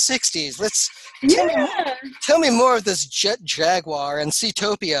stuff from the 60s? Let's tell me more, Yeah. tell me more of this Jet Jaguar and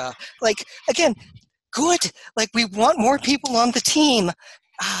Seatopia. Like, again, good. Like, we want more people on the team.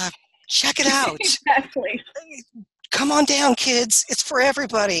 Check it out. Exactly. Come on down, kids. It's for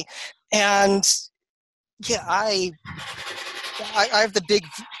everybody. And yeah, I have the big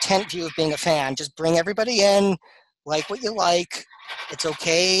tent view of being a fan. Just bring everybody in, like what you like. It's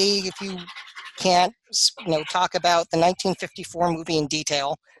okay if you can't, talk about the 1954 movie in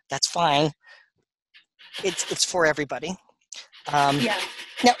detail. That's fine. It's for everybody. Um, Yeah.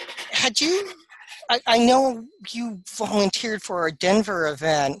 Now, had you? I know you volunteered for our Denver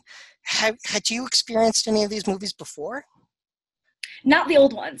event. Had you experienced any of these movies before? Not the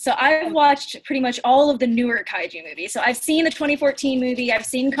old ones. So I've watched pretty much all of the newer kaiju movies. So I've seen the 2014 movie. I've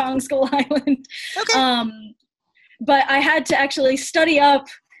seen Kong Skull Island. Okay. But I had to actually study up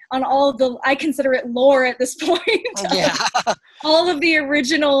on all of the, I consider it lore at this point. Yeah. All of the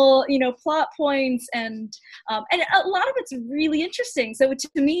original, plot points, and a lot of it's really interesting. So to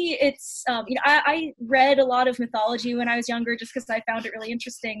me, it's I read a lot of mythology when I was younger, just because I found it really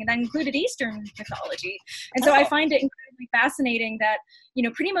interesting, and that included Eastern mythology. And so I find it incredibly fascinating that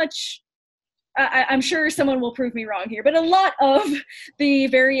pretty much. I'm sure someone will prove me wrong here, but a lot of the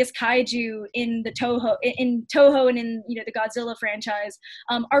various kaiju in the Toho and in the Godzilla franchise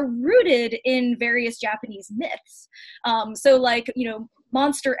are rooted in various Japanese myths. So like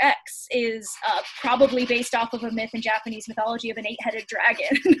Monster X is probably based off of a myth in Japanese mythology of an 8-headed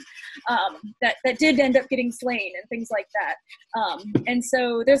dragon that did end up getting slain and things like that. And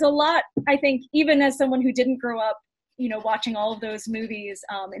so there's a lot, I think, even as someone who didn't grow up watching all of those movies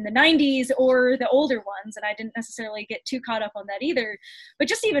in the 90s or the older ones, and I didn't necessarily get too caught up on that either, but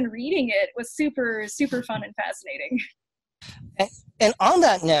just even reading it was super, super fun and fascinating. And on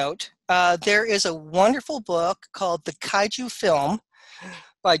that note, there is a wonderful book called The Kaiju Film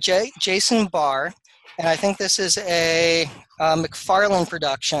by Jason Barr, and I think this is a McFarlane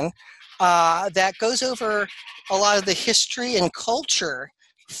production that goes over a lot of the history and culture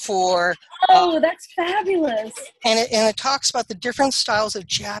for that's fabulous. And it talks about the different styles of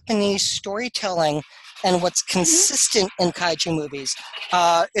Japanese storytelling and what's consistent in kaiju movies.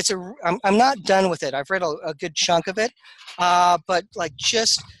 I'm not done with it. I've read a good chunk of it, but like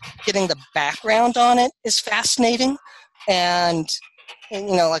just getting the background on it is fascinating, and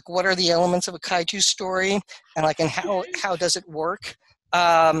like what are the elements of a kaiju story, and how does it work?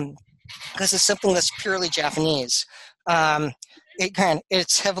 Because it's something that's purely Japanese.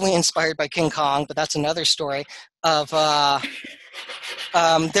 It's heavily inspired by King Kong, but that's another story.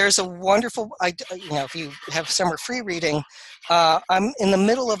 There's a wonderful, if you have summer free reading, I'm in the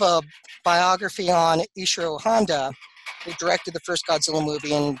middle of a biography on Ishiro Honda, who directed the first Godzilla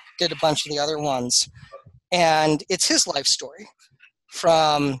movie and did a bunch of the other ones. And it's his life story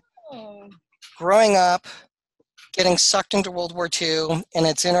from growing up, getting sucked into World War II, and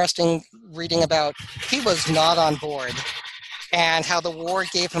it's interesting reading about he was not on board, and how the war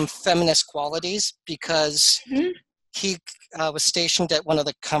gave him feminist qualities because he was stationed at one of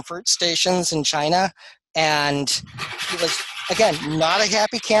the comfort stations in China, and he was, again, not a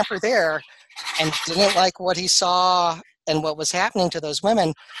happy camper there and didn't like what he saw and what was happening to those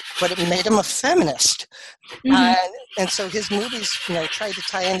women, but it made him a feminist. And so his movies, tried to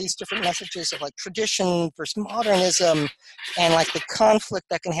tie in these different messages of like tradition versus modernism and like the conflict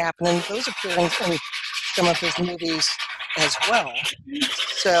that can happen, and those appear in some of his movies as well.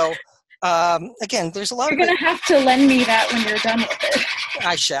 So again, there's a lot. You're going to have to lend me that when you're done with it.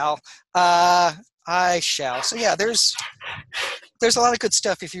 I shall. I shall. So yeah, there's a lot of good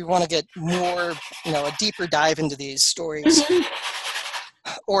stuff if you want to get more, a deeper dive into these stories.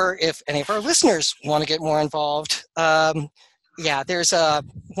 Or if any of our listeners want to get more involved. There's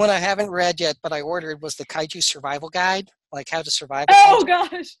one I haven't read yet, but I ordered, was the Kaiju Survival Guide, like how to survive. Oh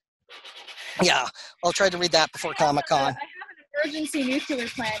gosh. Yeah, I'll try to read that before Comic-Con. I have an emergency nuclear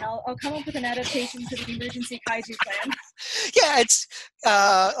plan. I'll come up with an adaptation to the emergency kaiju plan. Yeah, it's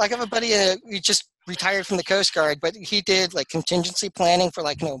like I have a buddy who just retired from the Coast Guard, but he did like contingency planning for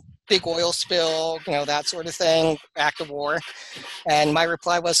big oil spill, that sort of thing, act of war. And my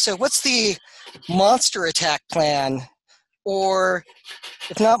reply was, so what's the monster attack plan? Or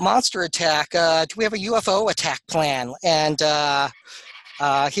if not monster attack, do we have a UFO attack plan? And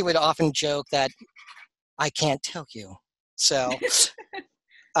he would often joke that I can't tell you. So,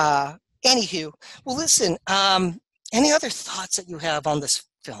 uh, anywho, well, listen. Any other thoughts that you have on this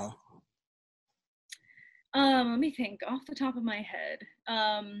film? Let me think off the top of my head.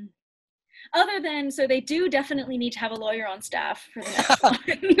 Other than, so they do definitely need to have a lawyer on staff for the next one.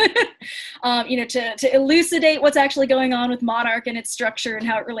 To elucidate what's actually going on with Monarch and its structure and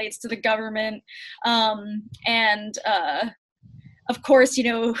how it relates to the government. And of course,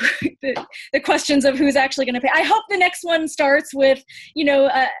 the questions of who's actually going to pay. I hope the next one starts with,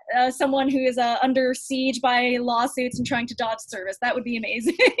 someone who is under siege by lawsuits and trying to dodge service. That would be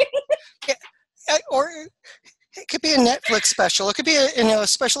amazing. Yeah, or it could be a Netflix special. It could be a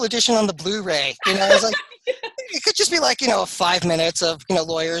special edition on the Blu-ray. It's like it could just be like 5 minutes of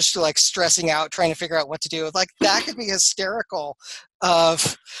lawyers like stressing out trying to figure out what to do. Like that could be hysterical.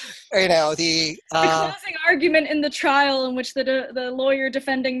 Of the closing argument in the trial in which the lawyer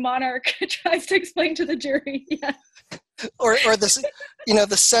defending Monarch tries to explain to the jury. Yeah. Or this,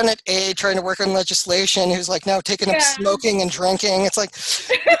 the Senate aide trying to work on legislation who's like now taking up smoking and drinking. It's like,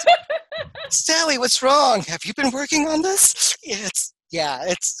 Sally, what's wrong? Have you been working on this? It's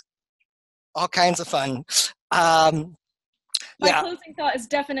all kinds of fun. My closing thought is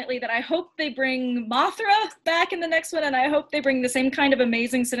definitely that I hope they bring Mothra back in the next one, and I hope they bring the same kind of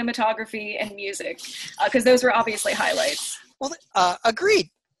amazing cinematography and music, because those were obviously highlights. Well, agreed.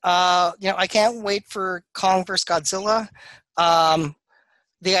 I can't wait for Kong vs. Godzilla.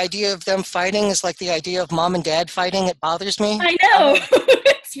 The idea of them fighting is like the idea of mom and dad fighting. It bothers me. I know.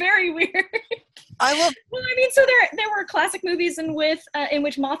 It's very weird. I love. Well, I mean, so there were classic movies in which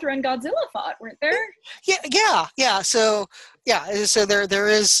Mothra and Godzilla fought, weren't there? Yeah. So there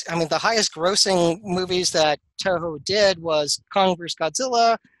is. I mean, the highest grossing movies that Toho did was Kong vs.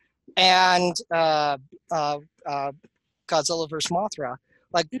 Godzilla and Godzilla vs. Mothra.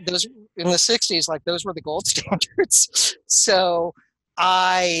 Like those in the '60s, like those were the gold standards. So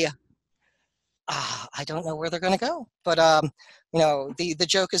I don't know where they're going to go, but the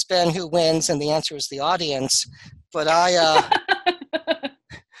joke has been who wins, and the answer is the audience. But I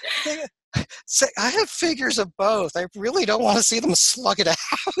have figures of both. I really don't want to see them slug it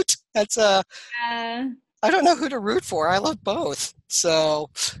out. That's I don't know who to root for. I love both. So.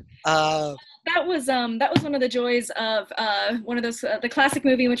 That was one of the joys of one of those the classic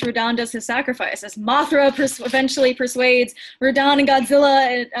movie in which Rodan does his sacrifice. As Mothra eventually persuades Rodan and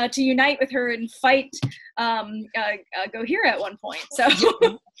Godzilla to unite with her and fight Gojira at one point. So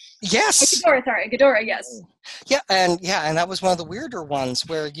yes, Ghidorah, yes. Yeah, and that was one of the weirder ones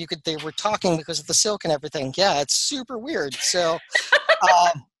where they were talking because of the silk and everything. Yeah, it's super weird. So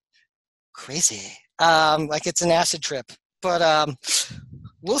crazy, like it's an acid trip. But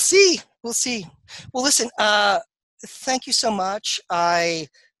we'll see. We'll see. Well, listen, thank you so much. I,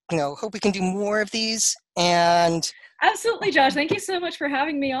 hope we can do more of these. And absolutely, Josh. Thank you so much for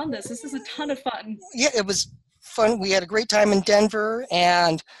having me on this. This is a ton of fun. Yeah, it was fun. We had a great time in Denver,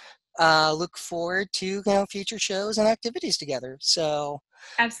 and look forward to future shows and activities together. So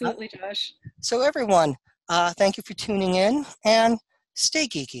absolutely, Josh. So everyone, thank you for tuning in, and stay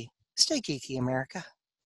geeky, America.